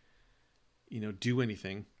not, do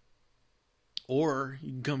anything. Or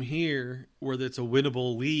you can come here where it's a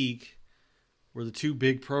winnable league, where the 2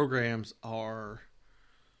 big programs are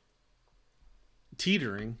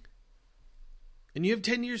teetering, and you have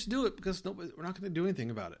 10 years to do it because we're not going to do anything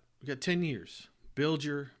about it. We got 10 years. Build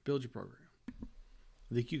your program.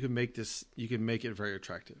 I think you can make it very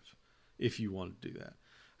attractive if you want to do that.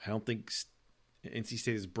 I don't think NC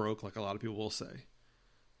State is broke like a lot of people will say.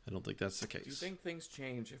 I don't think that's the case. Do you think things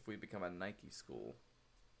change if we become a Nike school?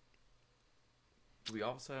 Do we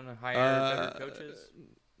all of a sudden hire better coaches?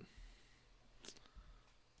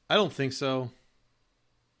 I don't think so.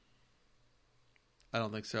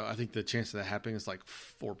 I think the chance of that happening is like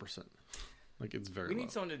 4%. It's very low. We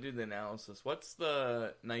need someone to do the analysis. What's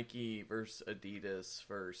the Nike versus Adidas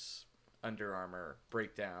versus Under Armour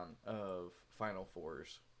breakdown of Final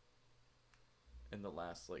Fours in the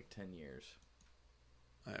last 10 years?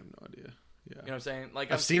 I have no idea. Yeah. You know what I'm saying?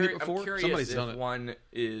 I've seen it before. I'm curious Somebody's if done it. One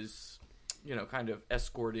is, kind of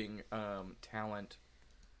escorting talent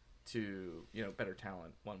to, better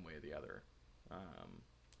talent one way or the other.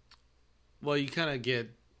 Well, you kind of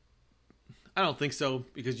get. I don't think so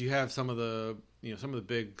because you have some of the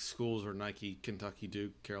big schools are Nike, Kentucky,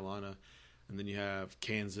 Duke, Carolina, and then you have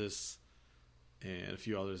Kansas and a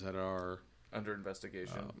few others that are under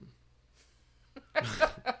investigation.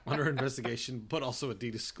 Under investigation, but also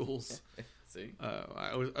Adidas schools. See,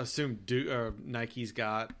 I would assume Nike's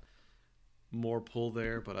got more pull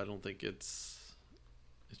there, but I don't think it's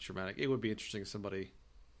dramatic. It would be interesting if somebody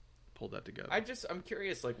pulled that together. I'm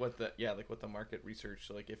curious, what the market research.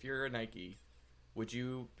 If you're a Nike, would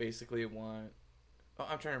you basically want? Oh,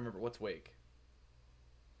 I'm trying to remember what's Wake.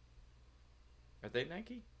 Are they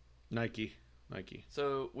Nike? Nike.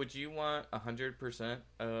 So, would you want 100%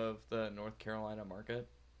 of the North Carolina market?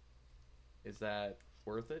 Is that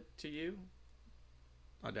worth it to you?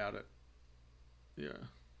 I doubt it. Yeah.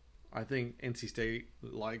 I think NC State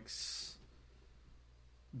likes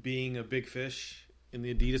being a big fish in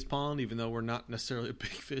the Adidas pond, even though we're not necessarily a big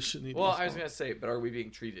fish in the Adidas pond. Well, I was going to say, but are we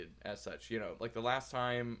being treated as such? You know, like the last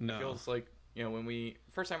time, No. it feels like, you know,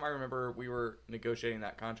 first time I remember we were negotiating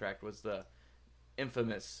that contract was the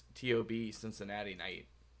infamous TOB Cincinnati night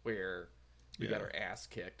where we got our ass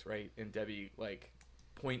kicked, right? And Debbie, like,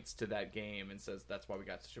 points to that game and says that's why we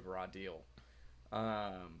got such a raw deal,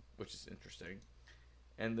 which is interesting.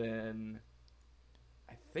 And then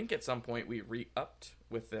I think at some point we re-upped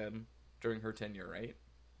with them during her tenure, right?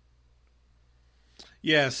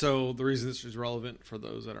 Yeah, so the reason this is relevant for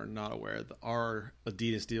those that are not aware, our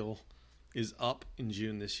Adidas deal is up in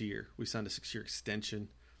June this year. We signed a 6-year extension,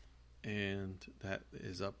 and that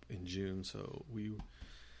is up in June. So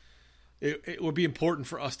it would be important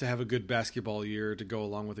for us to have a good basketball year to go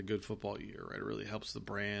along with a good football year, right? It really helps the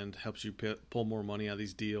brand, helps you pull more money out of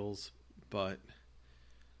these deals, but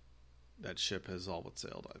that ship has all but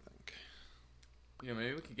sailed, I think. You know,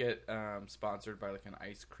 maybe we could get sponsored by like an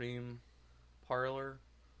ice cream parlor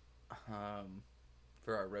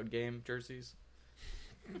for our road game jerseys.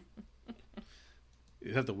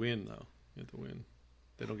 You have to win, though. You have to win.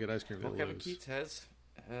 They don't get ice cream if Well, they Kevin lose. Keats has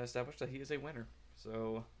established that he is a winner.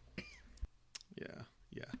 So, Yeah.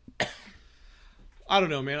 I don't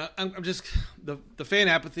know, man. I'm just the fan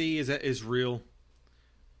apathy is real.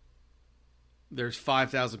 There's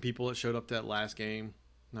 5,000 people that showed up to that last game.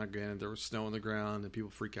 Now, granted, there was snow on the ground and people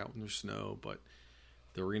freak out when there's snow, but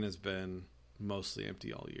the arena's been mostly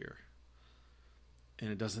empty all year. And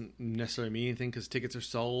it doesn't necessarily mean anything because tickets are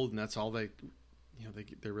sold, and that's all they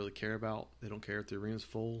really care about. They don't care if the arena's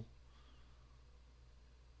full.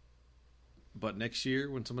 But next year,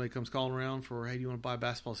 when somebody comes calling around for, hey, do you want to buy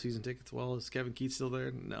basketball season tickets? Well, is Kevin Keats still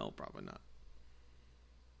there? No, probably not.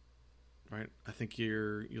 Right? I think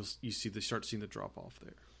you start seeing the drop off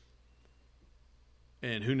there.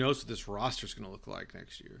 And who knows what this roster is going to look like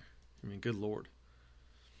next year? I mean, good Lord.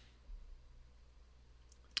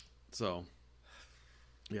 So,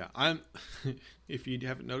 yeah, if you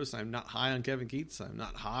haven't noticed, I'm not high on Kevin Keats. I'm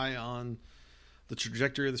not high on the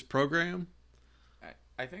trajectory of this program.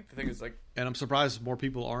 I think the thing is, like... And I'm surprised more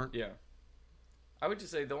people aren't. Yeah. I would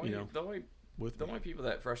just say the only people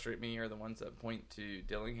that frustrate me are the ones that point to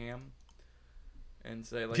Dillingham and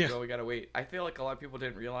say, like, oh, we got to wait. I feel like a lot of people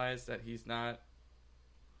didn't realize that he's not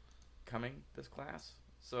coming this class.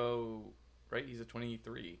 So, right, he's a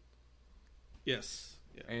 23. Yes.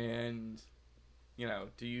 Yeah. And, you know,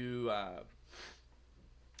 do you...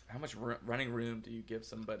 how much running room do you give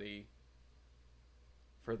somebody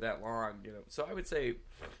for that long, you know? So I would say...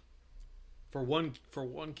 For one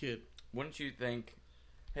kid. Wouldn't you think,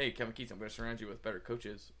 hey, Kevin Keats, I'm going to surround you with better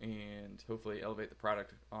coaches and hopefully elevate the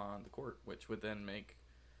product on the court, which would then make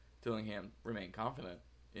Dillingham remain confident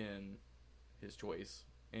in his choice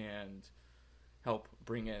and help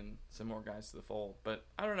bring in some more guys to the fold. But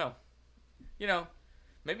I don't know. You know,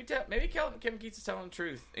 maybe Kevin Keats is telling the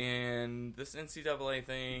truth, and this NCAA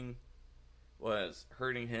thing was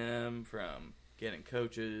hurting him from getting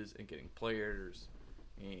coaches and getting players.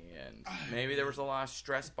 And maybe there was a lot of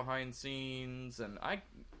stress behind scenes, and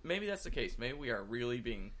maybe that's the case. Maybe we are really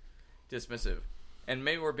being dismissive, and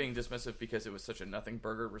maybe we're being dismissive because it was such a nothing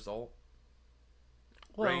burger result.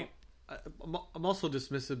 Well, right? I'm also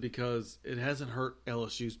dismissive because it hasn't hurt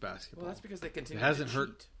LSU's basketball. Well, that's because they continue to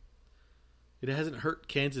cheat. It hasn't hurt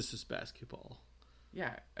Kansas's basketball.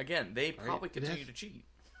 Yeah, again, they probably continue to cheat.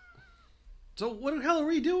 So what the hell are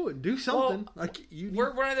we doing? Do something. Well,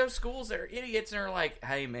 we're one of those schools that are idiots and are like,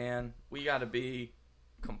 hey, man, we got to be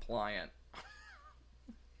compliant.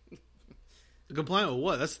 Compliant with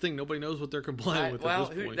what? That's the thing. Nobody knows what they're compliant with at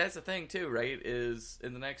this point. That's the thing, too, right? Is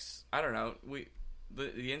in the next, I don't know,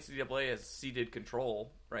 the NCAA has ceded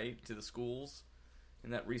control, right, to the schools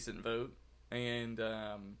in that recent vote. And,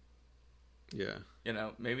 yeah. You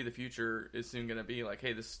know, maybe the future is soon going to be like,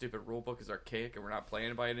 hey, this stupid rule book is archaic and we're not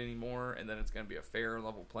playing by it anymore. And then it's going to be a fair,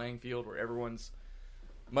 level playing field where everyone's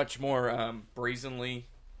much more brazenly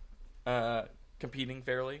competing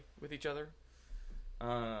fairly with each other.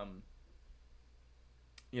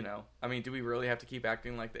 You know, I mean, do we really have to keep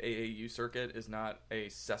acting like the AAU circuit is not a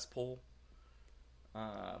cesspool?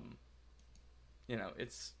 You know,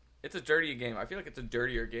 it's a dirty game. I feel like it's a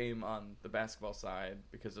dirtier game on the basketball side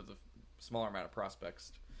because of the smaller amount of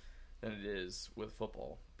prospects than it is with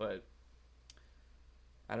football. But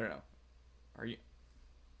I don't know.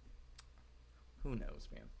 Who knows,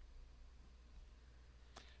 man?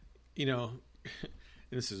 you know, and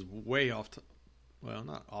this is way well,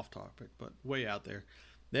 not off topic, but way out there.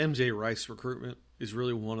 The MJ Rice recruitment is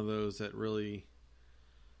really one of those that really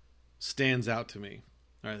stands out to me.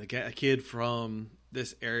 All right, a kid from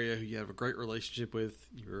this area who you have a great relationship with,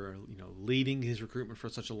 you're, you know, leading his recruitment for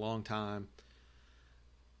such a long time.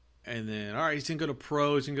 And then, all right, he's going to go to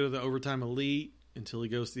pro, he's going to go to the overtime elite until he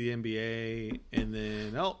goes to the NBA. And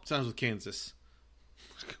then, signs with Kansas.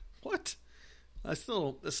 What? I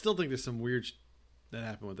still think there's some weird that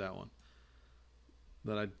happened with that one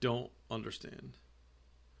that I don't understand.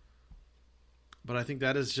 But I think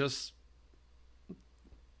that is just,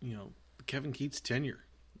 you know, Kevin Keatts' tenure.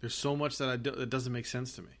 There's so much that doesn't make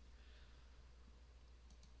sense to me.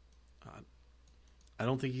 I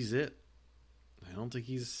don't think he's it. I don't think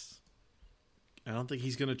he's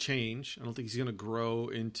going to change. I don't think he's going to grow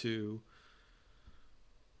into,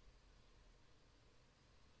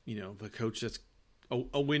 you know, the coach that's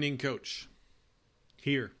a winning coach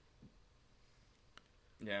here.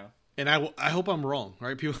 Yeah. And I hope I'm wrong,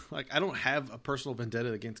 right? People I don't have a personal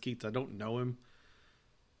vendetta against Keatts. I don't know him.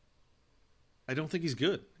 I don't think he's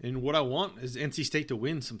good. And what I want is NC State to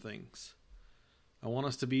win some things. I want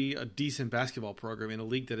us to be a decent basketball program in a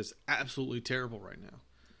league that is absolutely terrible right now.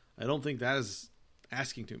 I don't think that is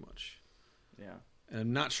asking too much. Yeah. And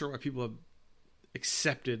I'm not sure why people have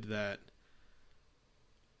accepted that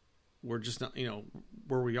we're just not, you know,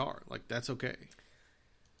 where we are. Like, that's okay.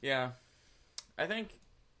 Yeah. I think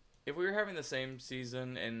if we were having the same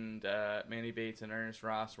season and Manny Bates and Ernest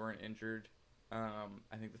Ross weren't injured,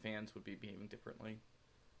 I think the fans would be behaving differently.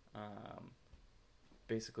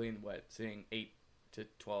 Basically, in seeing 8 to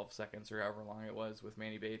 12 seconds or however long it was with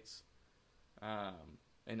Manny Bates,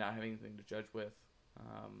 and not having anything to judge with.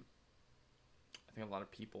 I think a lot of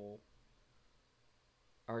people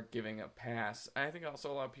are giving a pass. I think also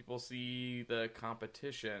a lot of people see the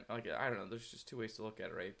competition. Like, I don't know. There's just two ways to look at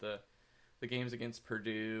it, right? The games against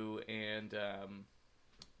Purdue and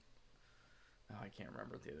I can't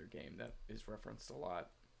remember the other game that is referenced a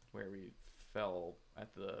lot, where we fell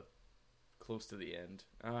at the close to the end.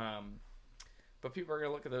 But people are going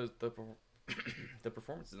to look at the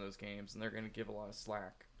performance in those games, and they're going to give a lot of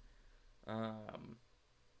slack.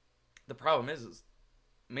 The problem is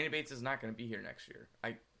Manny Bates is not going to be here next year.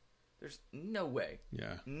 There's no way.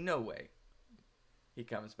 Yeah. No way he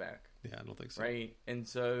comes back. Yeah, I don't think so. Right? And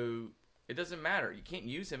so it doesn't matter. You can't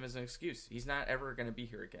use him as an excuse. He's not ever going to be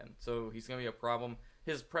here again. So he's going to be a problem.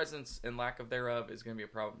 His presence and lack of thereof is going to be a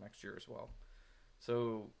problem next year as well.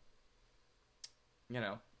 So, you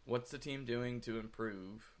know, what's the team doing to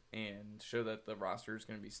improve and show that the roster is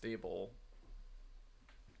going to be stable?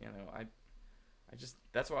 You know, I just,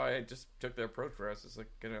 that's why I just took the approach where I was just like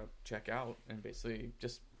going to check out and basically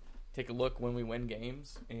just take a look when we win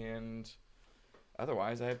games, and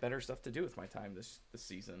otherwise I have better stuff to do with my time this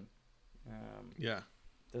season. Yeah.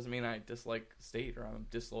 Doesn't mean I dislike State or I'm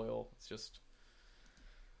disloyal. It's just,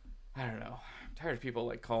 I don't know. I'm tired of people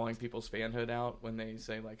like calling people's fanhood out when they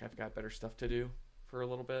say like I've got better stuff to do for a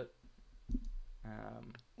little bit.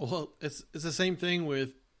 Well, it's the same thing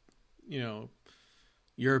with, you know,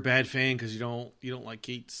 you're a bad fan because you don't like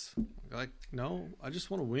Keatts. Like, no, I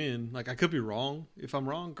just want to win. Like, I could be wrong. If I'm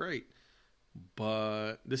wrong, great.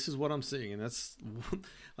 But this is what I'm seeing, and that's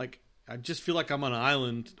like, I just feel like I'm on an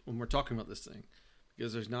island when we're talking about this thing,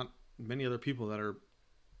 because there's not many other people that are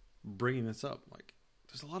bringing this up. Like,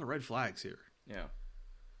 there's a lot of red flags here. Yeah.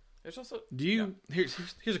 There's also, do you? Yeah.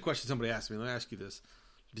 Here's a question somebody asked me. Let me ask you this: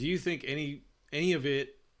 do you think any of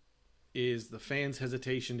it is the fans'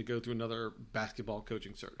 hesitation to go through another basketball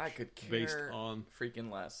coaching search? I could care based on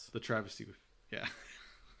freaking less. The travesty. Yeah,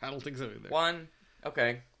 I don't think so either. One,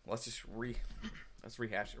 okay, let's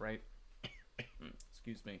rehash it, right?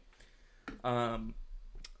 Excuse me.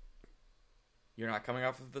 You're not coming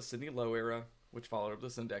off of the Sidney Lowe era, which followed up the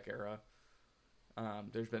Sendek era.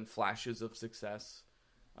 There's been flashes of success.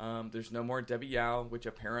 There's no more Debbie Yao, which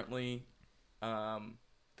apparently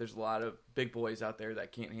there's a lot of big boys out there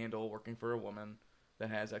that can't handle working for a woman that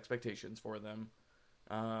has expectations for them.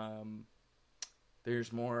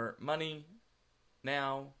 There's more money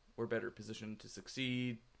now. We're better positioned to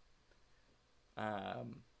succeed. I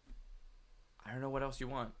don't know what else you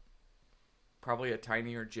want. Probably a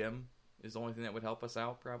tinier gym is the only thing that would help us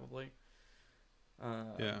out, probably.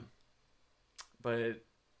 Yeah. But,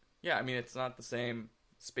 yeah, I mean, it's not the same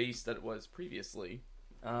space that it was previously.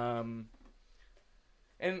 And,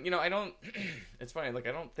 you know, I don't... it's funny, like,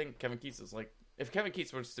 I don't think Kevin Keatts is, like... If Kevin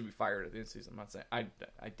Keatts was to be fired at the end of the season, I'm not saying... I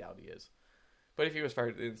doubt he is. But if he was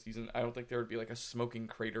fired at the end of the season, I don't think there would be, like, a smoking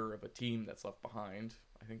crater of a team that's left behind.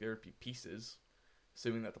 I think there would be pieces,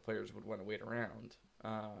 assuming that the players would want to wait around.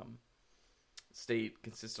 State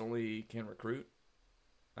consistently can recruit.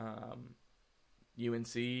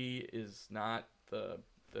 UNC is not the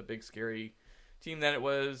big scary team that it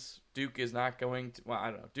was. Duke is not going to. Well,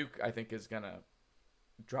 I don't know. Duke, I think, is gonna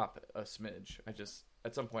drop a smidge.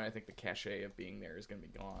 At some point, I think the cachet of being there is gonna be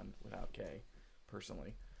gone without K.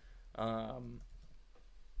 Personally,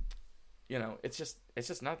 it's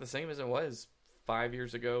just not the same as it was 5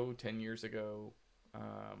 years ago, 10 years ago.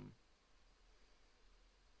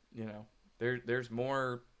 There's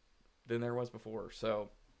more than there was before. So,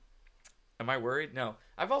 am I worried? No.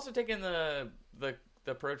 I've also taken the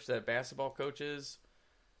approach that basketball coaches,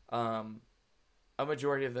 a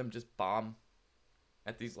majority of them just bomb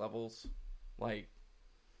at these levels. Like,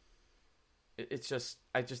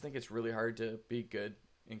 I just think it's really hard to be good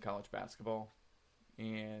in college basketball,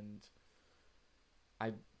 and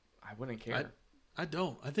I wouldn't care. I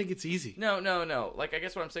don't. I think it's easy. No. Like, I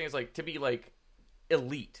guess what I'm saying is, like, to be, like,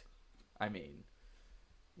 elite. I mean,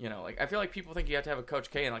 I feel like people think you have to have a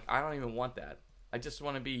Coach K, and, like, I don't even want that. I just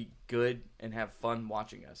want to be good and have fun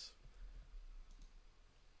watching us.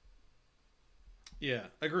 Yeah,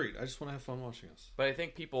 agreed. I just want to have fun watching us. But I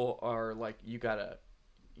think people are like, you gotta,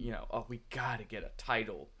 we gotta get a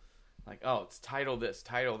title. Like, oh, it's title this,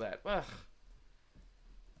 title that. Ugh.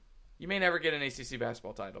 You may never get an ACC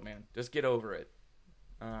basketball title, man. Just get over it.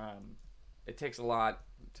 It takes a lot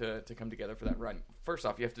to come together for that run. First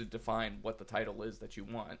off, you have to define what the title is that you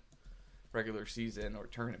want, regular season or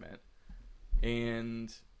tournament.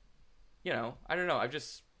 And, I don't know.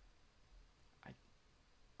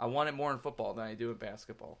 I want it more in football than I do in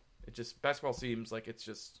basketball. Basketball seems like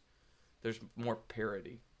there's more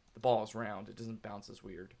parity. The ball is round. It doesn't bounce as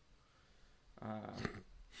weird.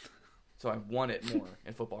 So I want it more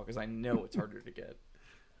in football because I know it's harder to get.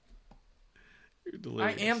 You're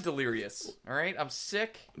delirious. I am delirious. All right? I'm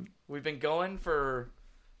sick. We've been going for,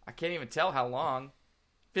 I can't even tell how long.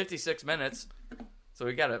 56 minutes. So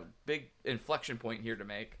we got a big inflection point here to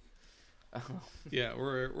make. Yeah,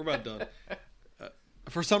 we're about done.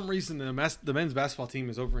 For some reason, the men's basketball team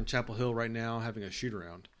is over in Chapel Hill right now having a shoot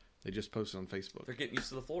around. They just posted on Facebook. They're getting used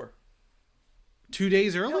to the floor. 2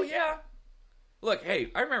 days early? Hell yeah. Look, hey,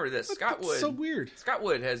 I remember this. Scott Wood. That's so weird. Scott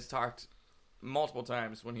Wood has talked multiple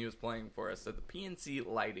times when he was playing for us that the PNC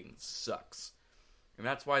lighting sucks. And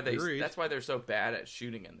that's why they're so bad at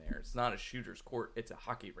shooting in there. It's not a shooter's court, it's a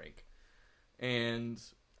hockey rink. And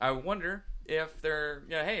I wonder if they're,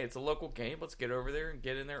 hey, it's a local game. Let's get over there and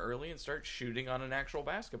get in there early and start shooting on an actual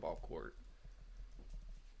basketball court.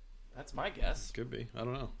 That's my guess. Could be. I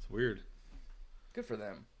don't know. It's weird. Good for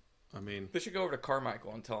them. I mean, they should go over to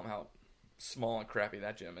Carmichael and tell them how small and crappy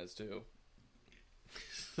that gym is, too.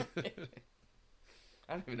 I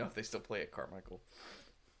don't even know if they still play at Carmichael.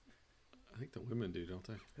 I think the women do, don't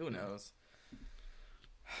they? Who knows?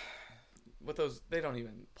 With those, they don't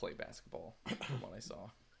even play basketball, from what I saw.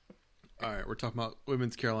 All right, we're talking about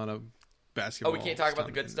women's Carolina basketball. Oh, we can't talk about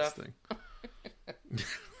the good stuff?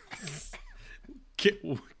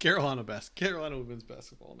 Carolina women's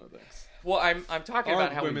basketball, no thanks. Well, I'm talking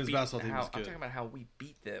about how women's basketball team is good. I'm talking about how we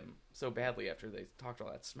beat them so badly after they talked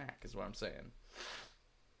all that smack, is what I'm saying.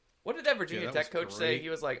 What did that Virginia Tech coach say? He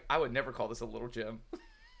was like, I would never call this a little gym.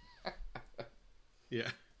 Yeah,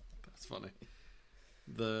 that's funny.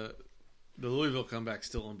 The Louisville comeback's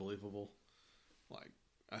still unbelievable. Like,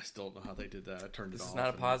 I still don't know how they did that. I turned it off. This is not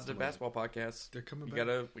a positive basketball podcast. They're coming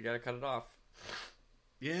back. We gotta cut it off.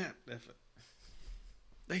 Yeah, definitely.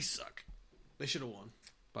 They suck. They should have won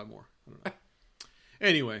by more. I don't know.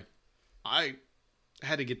 Anyway, I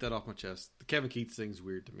had to get that off my chest. The Kevin Keatts thing's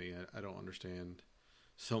weird to me. I don't understand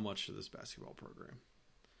so much of this basketball program.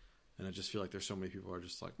 And I just feel like there's so many people who are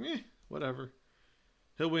just like, whatever.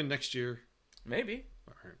 He'll win next year. Maybe.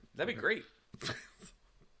 All right. That'd be great.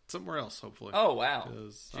 Somewhere else, hopefully. Oh, wow.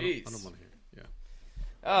 Jeez. I don't want to hear it. Yeah.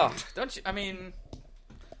 Oh, don't you? I mean,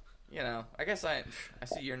 I guess I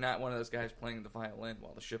see you're not one of those guys playing the violin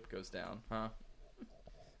while the ship goes down, huh?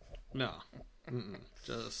 No.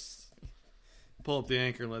 Just pull up the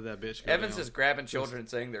anchor and let that bitch go Evans down. is grabbing children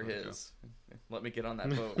saying they're his. Let me get on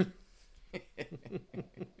that boat.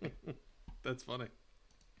 That's funny.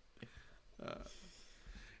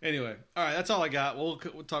 Anyway, all right, that's all I got. We'll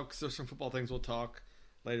talk. There's some football things we'll talk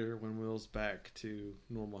later when Will's back to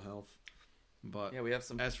normal health. But yeah, we have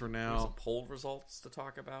some. As for now, some poll results to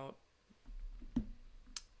talk about.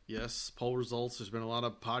 Yes, poll results. There's been a lot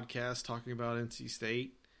of podcasts talking about NC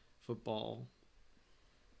State football.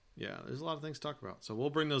 Yeah, there's a lot of things to talk about. So we'll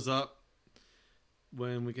bring those up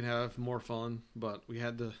when we can have more fun. But we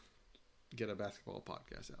had to get a basketball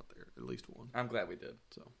podcast out there, at least one. I'm glad we did.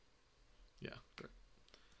 So, yeah, great.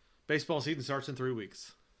 Baseball season starts in 3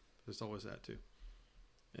 weeks. There's always that too.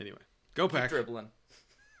 Anyway, go Keep Pack. dribbling.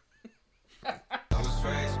 I was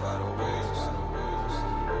raised by the wolves.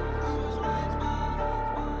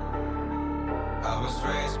 I was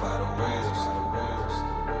raised by the wolves.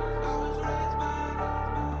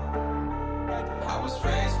 I was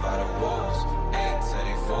raised by the wolves.